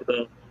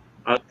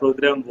our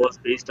program was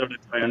based out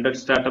at 500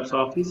 Startups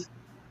office,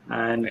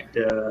 and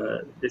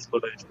this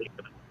photo is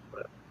taken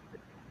up.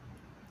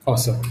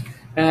 Awesome.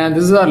 And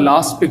this is our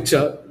last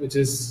picture, which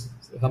is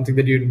something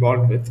that you're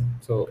involved with.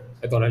 So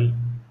I thought I'll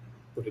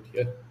put it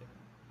here.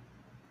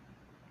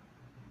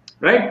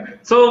 Right.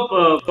 So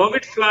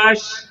COVID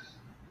Flash,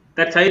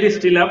 that site is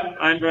still up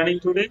and running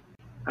today.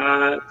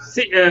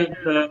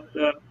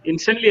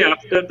 Instantly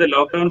after the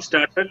lockdown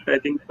started, I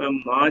think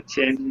from March,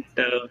 and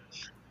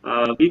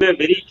we were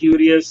very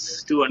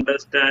curious to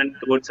understand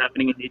what's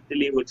happening in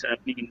Italy, what's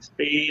happening in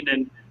Spain,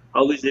 and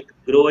how is it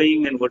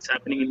growing, and what's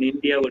happening in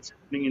India, what's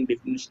happening in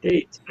different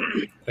states.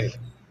 Right.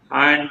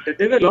 And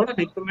there were a lot of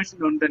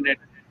information on the net,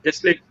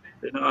 just like,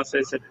 as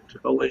I said,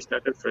 how I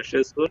started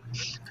Freshers School.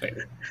 Right.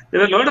 There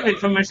were a lot of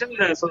information.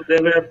 So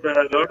there were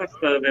a lot of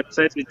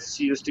websites which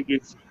used to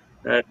give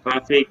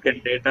traffic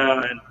and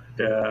data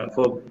and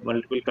for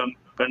multiple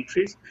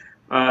countries.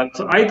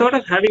 So I thought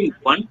of having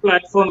one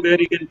platform where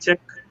you can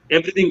check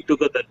everything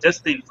together,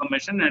 just the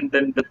information and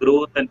then the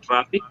growth and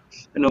traffic,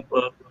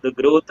 the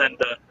growth and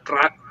the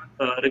track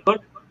record.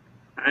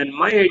 And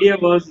my idea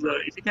was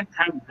if you can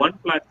have one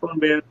platform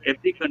where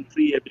every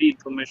country, every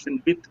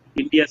information with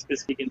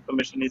India-specific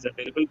information is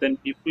available, then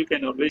people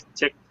can always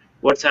check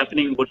what's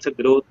happening, what's the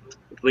growth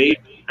rate.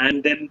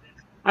 And then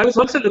I was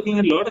also looking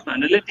at a lot of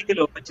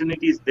analytical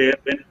opportunities there.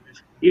 When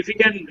if you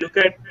can look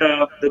at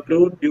the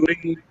growth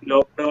during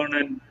lockdown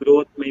and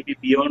growth maybe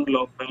beyond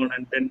lockdown,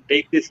 and then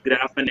take this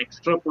graph and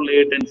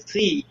extrapolate and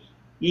see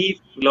if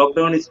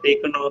lockdown is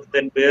taken off,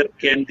 then where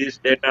can this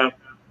data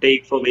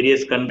take for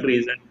various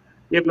countries. And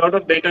we have a lot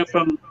of data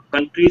from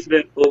countries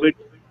where COVID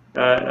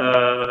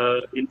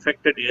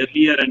infected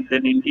earlier, and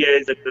then India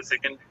is at the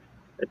second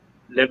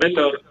level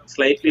or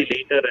slightly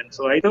later. And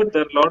so I thought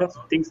there are a lot of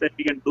things that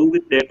we can do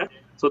with data.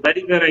 So that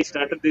is where I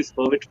started this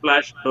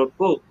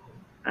covidflash.co.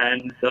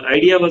 And the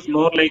idea was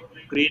more like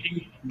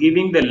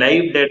giving the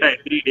live data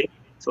every day.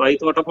 So I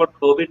thought about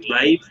COVID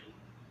Live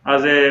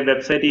as a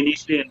website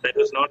initially, and that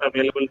was not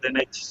available. Then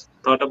I just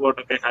thought about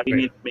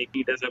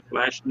making it as a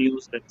flash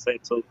news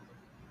website. So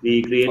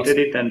we created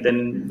it, and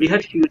then we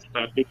had huge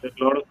traffic,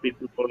 a lot of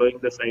people following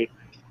the site.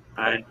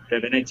 And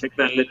when I check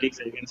the analytics,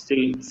 I can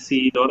still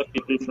see a lot of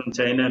people from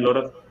China, a lot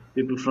of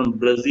people from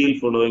Brazil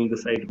following the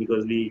site,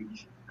 because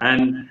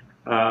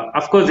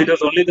of course, it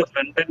was only the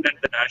front end and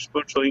the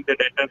dashboard showing the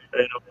data,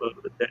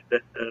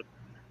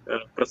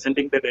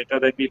 presenting the data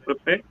that we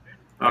prepared.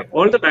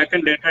 All the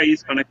backend data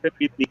is connected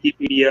with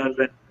Wikipedia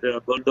and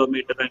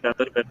Worldometer and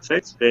other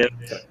websites, where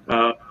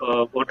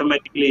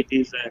automatically it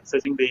is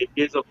accessing the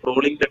APIs of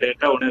rolling the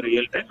data on a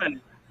real time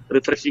and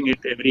refreshing it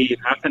every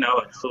half an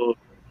hour. So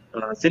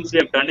since we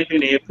have done it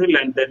in April,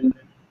 and then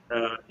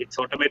it's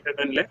automated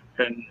and left,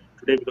 and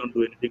today we don't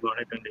do anything on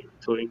it, and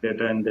it's showing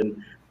data and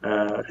then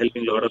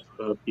helping a lot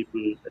of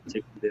people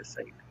check their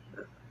site.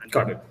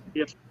 Got it.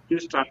 Yeah,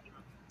 huge traffic.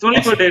 It's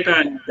only for data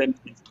and then.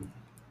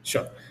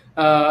 Sure.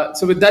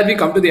 So with that, we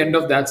come to the end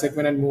of that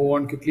segment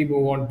and quickly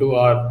move on to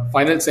our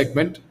final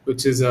segment,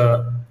 which is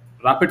a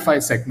rapid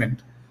fire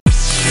segment.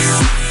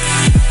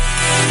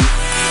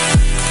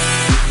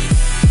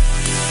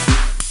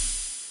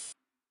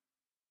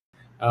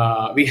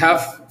 We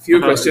have few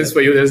questions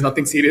for you. There's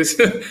nothing serious.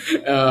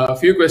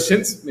 Few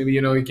questions. Maybe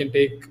you can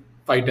take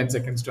 5-10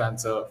 seconds to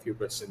answer a few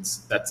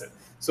questions. That's it.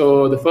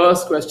 So the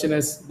first question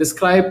is: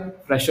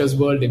 describe Freshers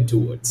World in 2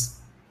 words.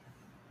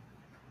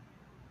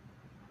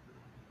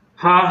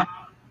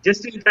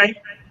 Just in time,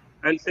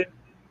 I'll say.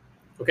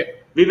 Okay.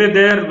 We were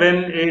there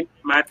when it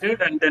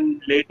mattered, and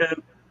then later,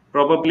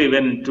 probably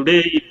when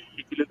today,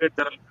 if you look at,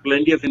 there are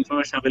plenty of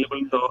information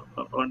available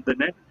on the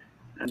net,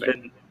 and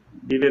then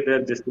we were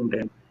there just in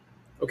time.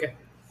 Okay.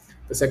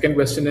 The second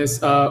question is: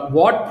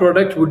 what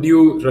product would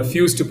you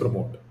refuse to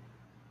promote?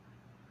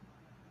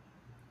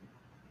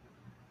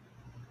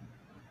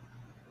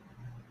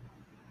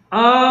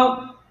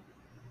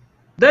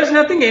 There's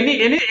nothing,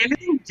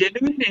 anything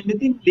genuine,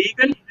 anything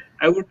legal,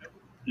 I would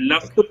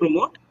love to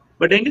promote.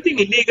 But anything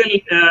illegal,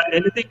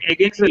 anything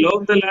against the law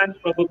of the land,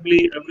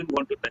 probably I wouldn't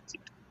want to touch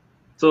it.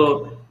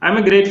 So I'm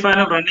a great fan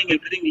of running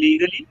everything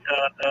legally,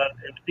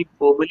 everything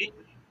formally,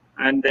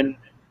 and then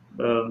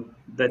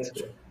that's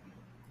it.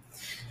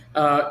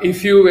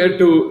 If you were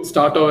to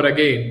start over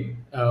again,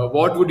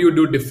 what would you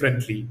do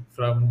differently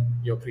from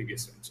your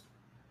previous venture,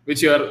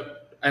 which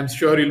I'm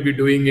sure you'll be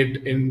doing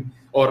it in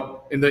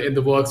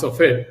the works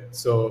of it.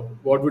 So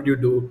what would you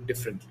do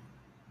differently?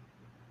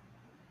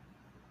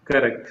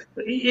 Correct.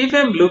 If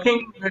I'm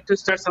looking to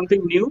start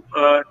something new,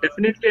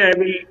 definitely I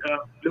will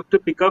look to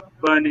pick up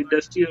an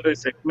industry or a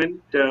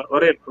segment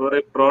or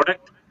a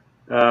product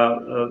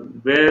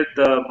where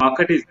the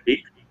market is big,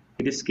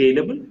 it is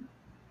scalable,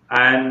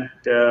 and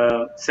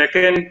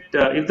second,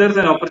 if there's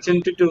an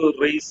opportunity to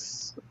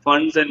raise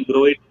funds and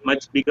grow it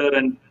much bigger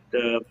and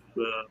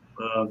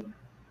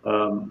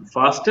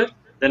faster,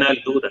 then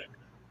I'll do that.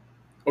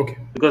 Okay.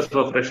 Because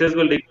for Freshers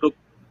World, it took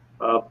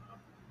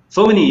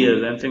so many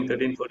years, I'm saying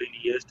 13, 14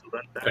 years to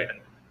run that. Right.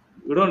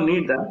 You don't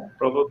need that.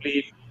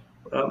 Probably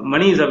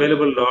money is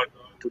available a lot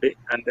today,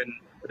 and then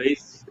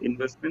raise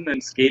investment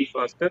and scale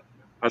faster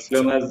as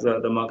long as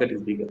the market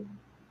is bigger.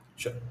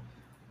 Sure.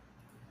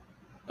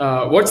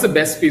 What's the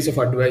best piece of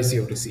advice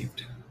you've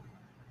received?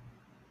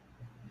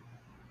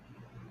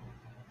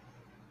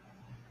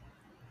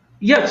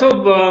 Yeah,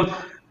 so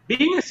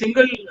being a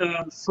single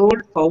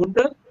sole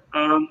founder,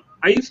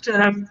 I used to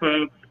have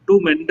 2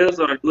 mentors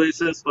or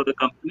advisors for the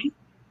company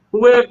who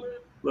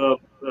were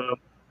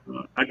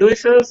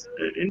advisors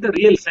in the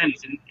real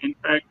sense. In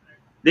fact,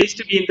 they used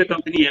to be in the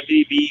company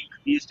every week.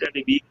 We used to have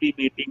a weekly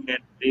meeting, and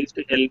they used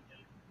to help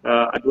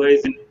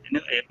advise in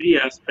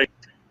every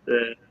aspect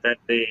that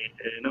they,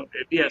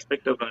 every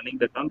aspect of running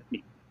the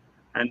company.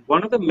 And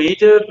one of the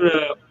major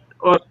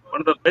or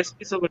one of the best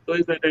piece of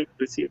advice that I've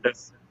received,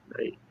 as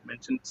I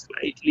mentioned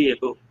slightly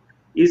ago,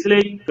 is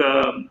like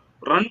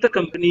run the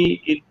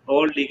company in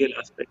all legal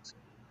aspects.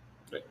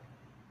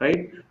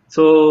 Right?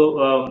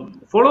 So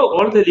follow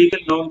all the legal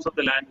norms of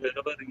the land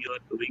wherever you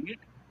are doing it,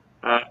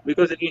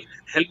 because it will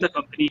help the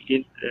company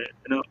in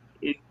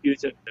in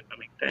future, the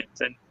coming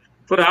times. And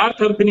for our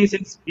company,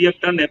 since we have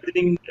done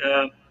everything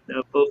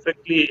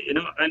perfectly,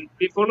 and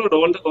we followed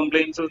all the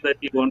compliances that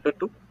we wanted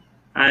to,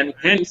 and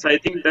hence I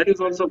think that is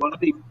also one of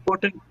the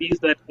important pieces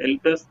that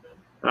helped us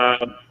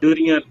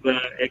during our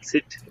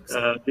exit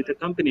with the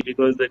company,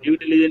 because the due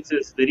diligence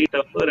is very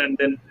tougher, and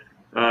then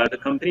the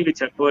company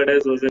which acquired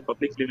us was a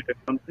public limited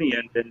company,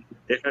 and then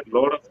they had a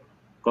lot of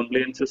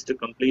compliances to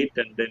complete,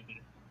 and then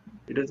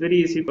it was very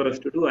easy for us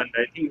to do. And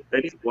I think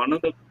that is one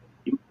of the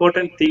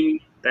important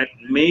thing that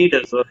made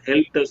us or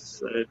helped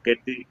us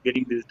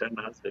getting this done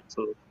as well.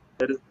 So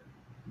that is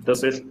the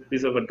best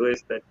piece of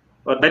advice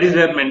that is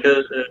where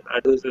mentor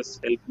advisors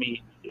help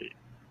me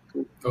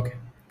through. Okay,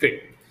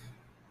 great.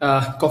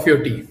 Coffee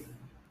or tea?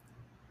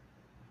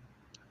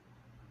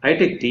 I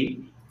take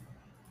tea.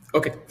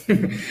 Okay,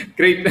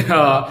 great.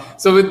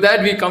 So with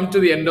that, we come to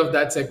the end of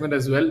that segment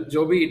as well.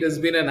 Joby, it has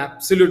been an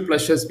absolute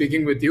pleasure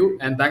speaking with you,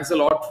 and thanks a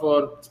lot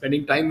for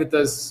spending time with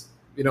us,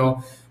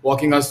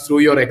 walking us through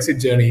your exit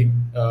journey,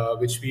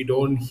 which we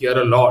don't hear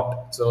a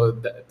lot. So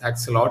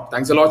thanks a lot.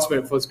 Thanks a lot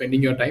for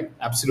spending your time.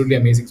 Absolutely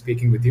amazing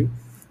speaking with you.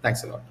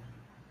 Thanks a lot.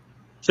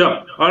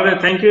 Sure. All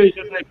right. Thank you. It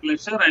was my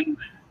pleasure. And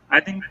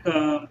I think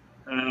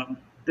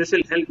this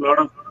will help a lot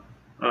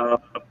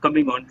of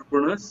upcoming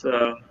entrepreneurs,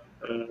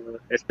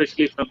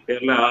 especially from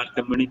Kerala, our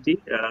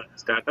community,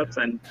 startups.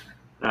 And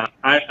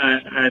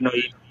I know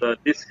if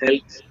this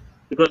helps,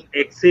 because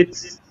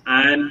exits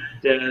and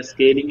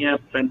scaling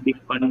up and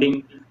big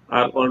funding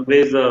are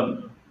always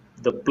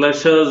the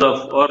pleasures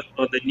of or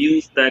the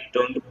news that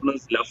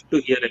entrepreneurs love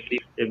to hear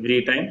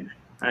every time.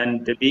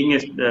 And being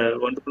an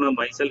entrepreneur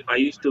myself, I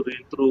used to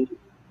read through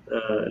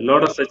a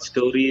lot of such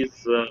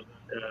stories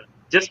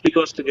just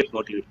because to get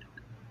motivated.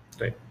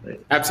 Right.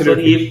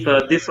 Absolutely. So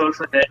if this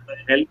also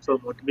helps or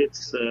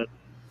motivates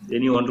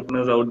any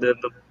entrepreneurs out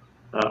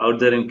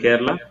there in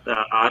Kerala,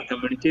 our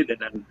community, then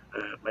I'm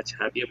much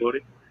happy about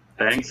it.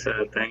 Thanks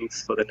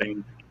for the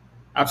time.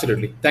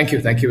 Absolutely. Thank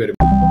you. Thank you very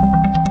much.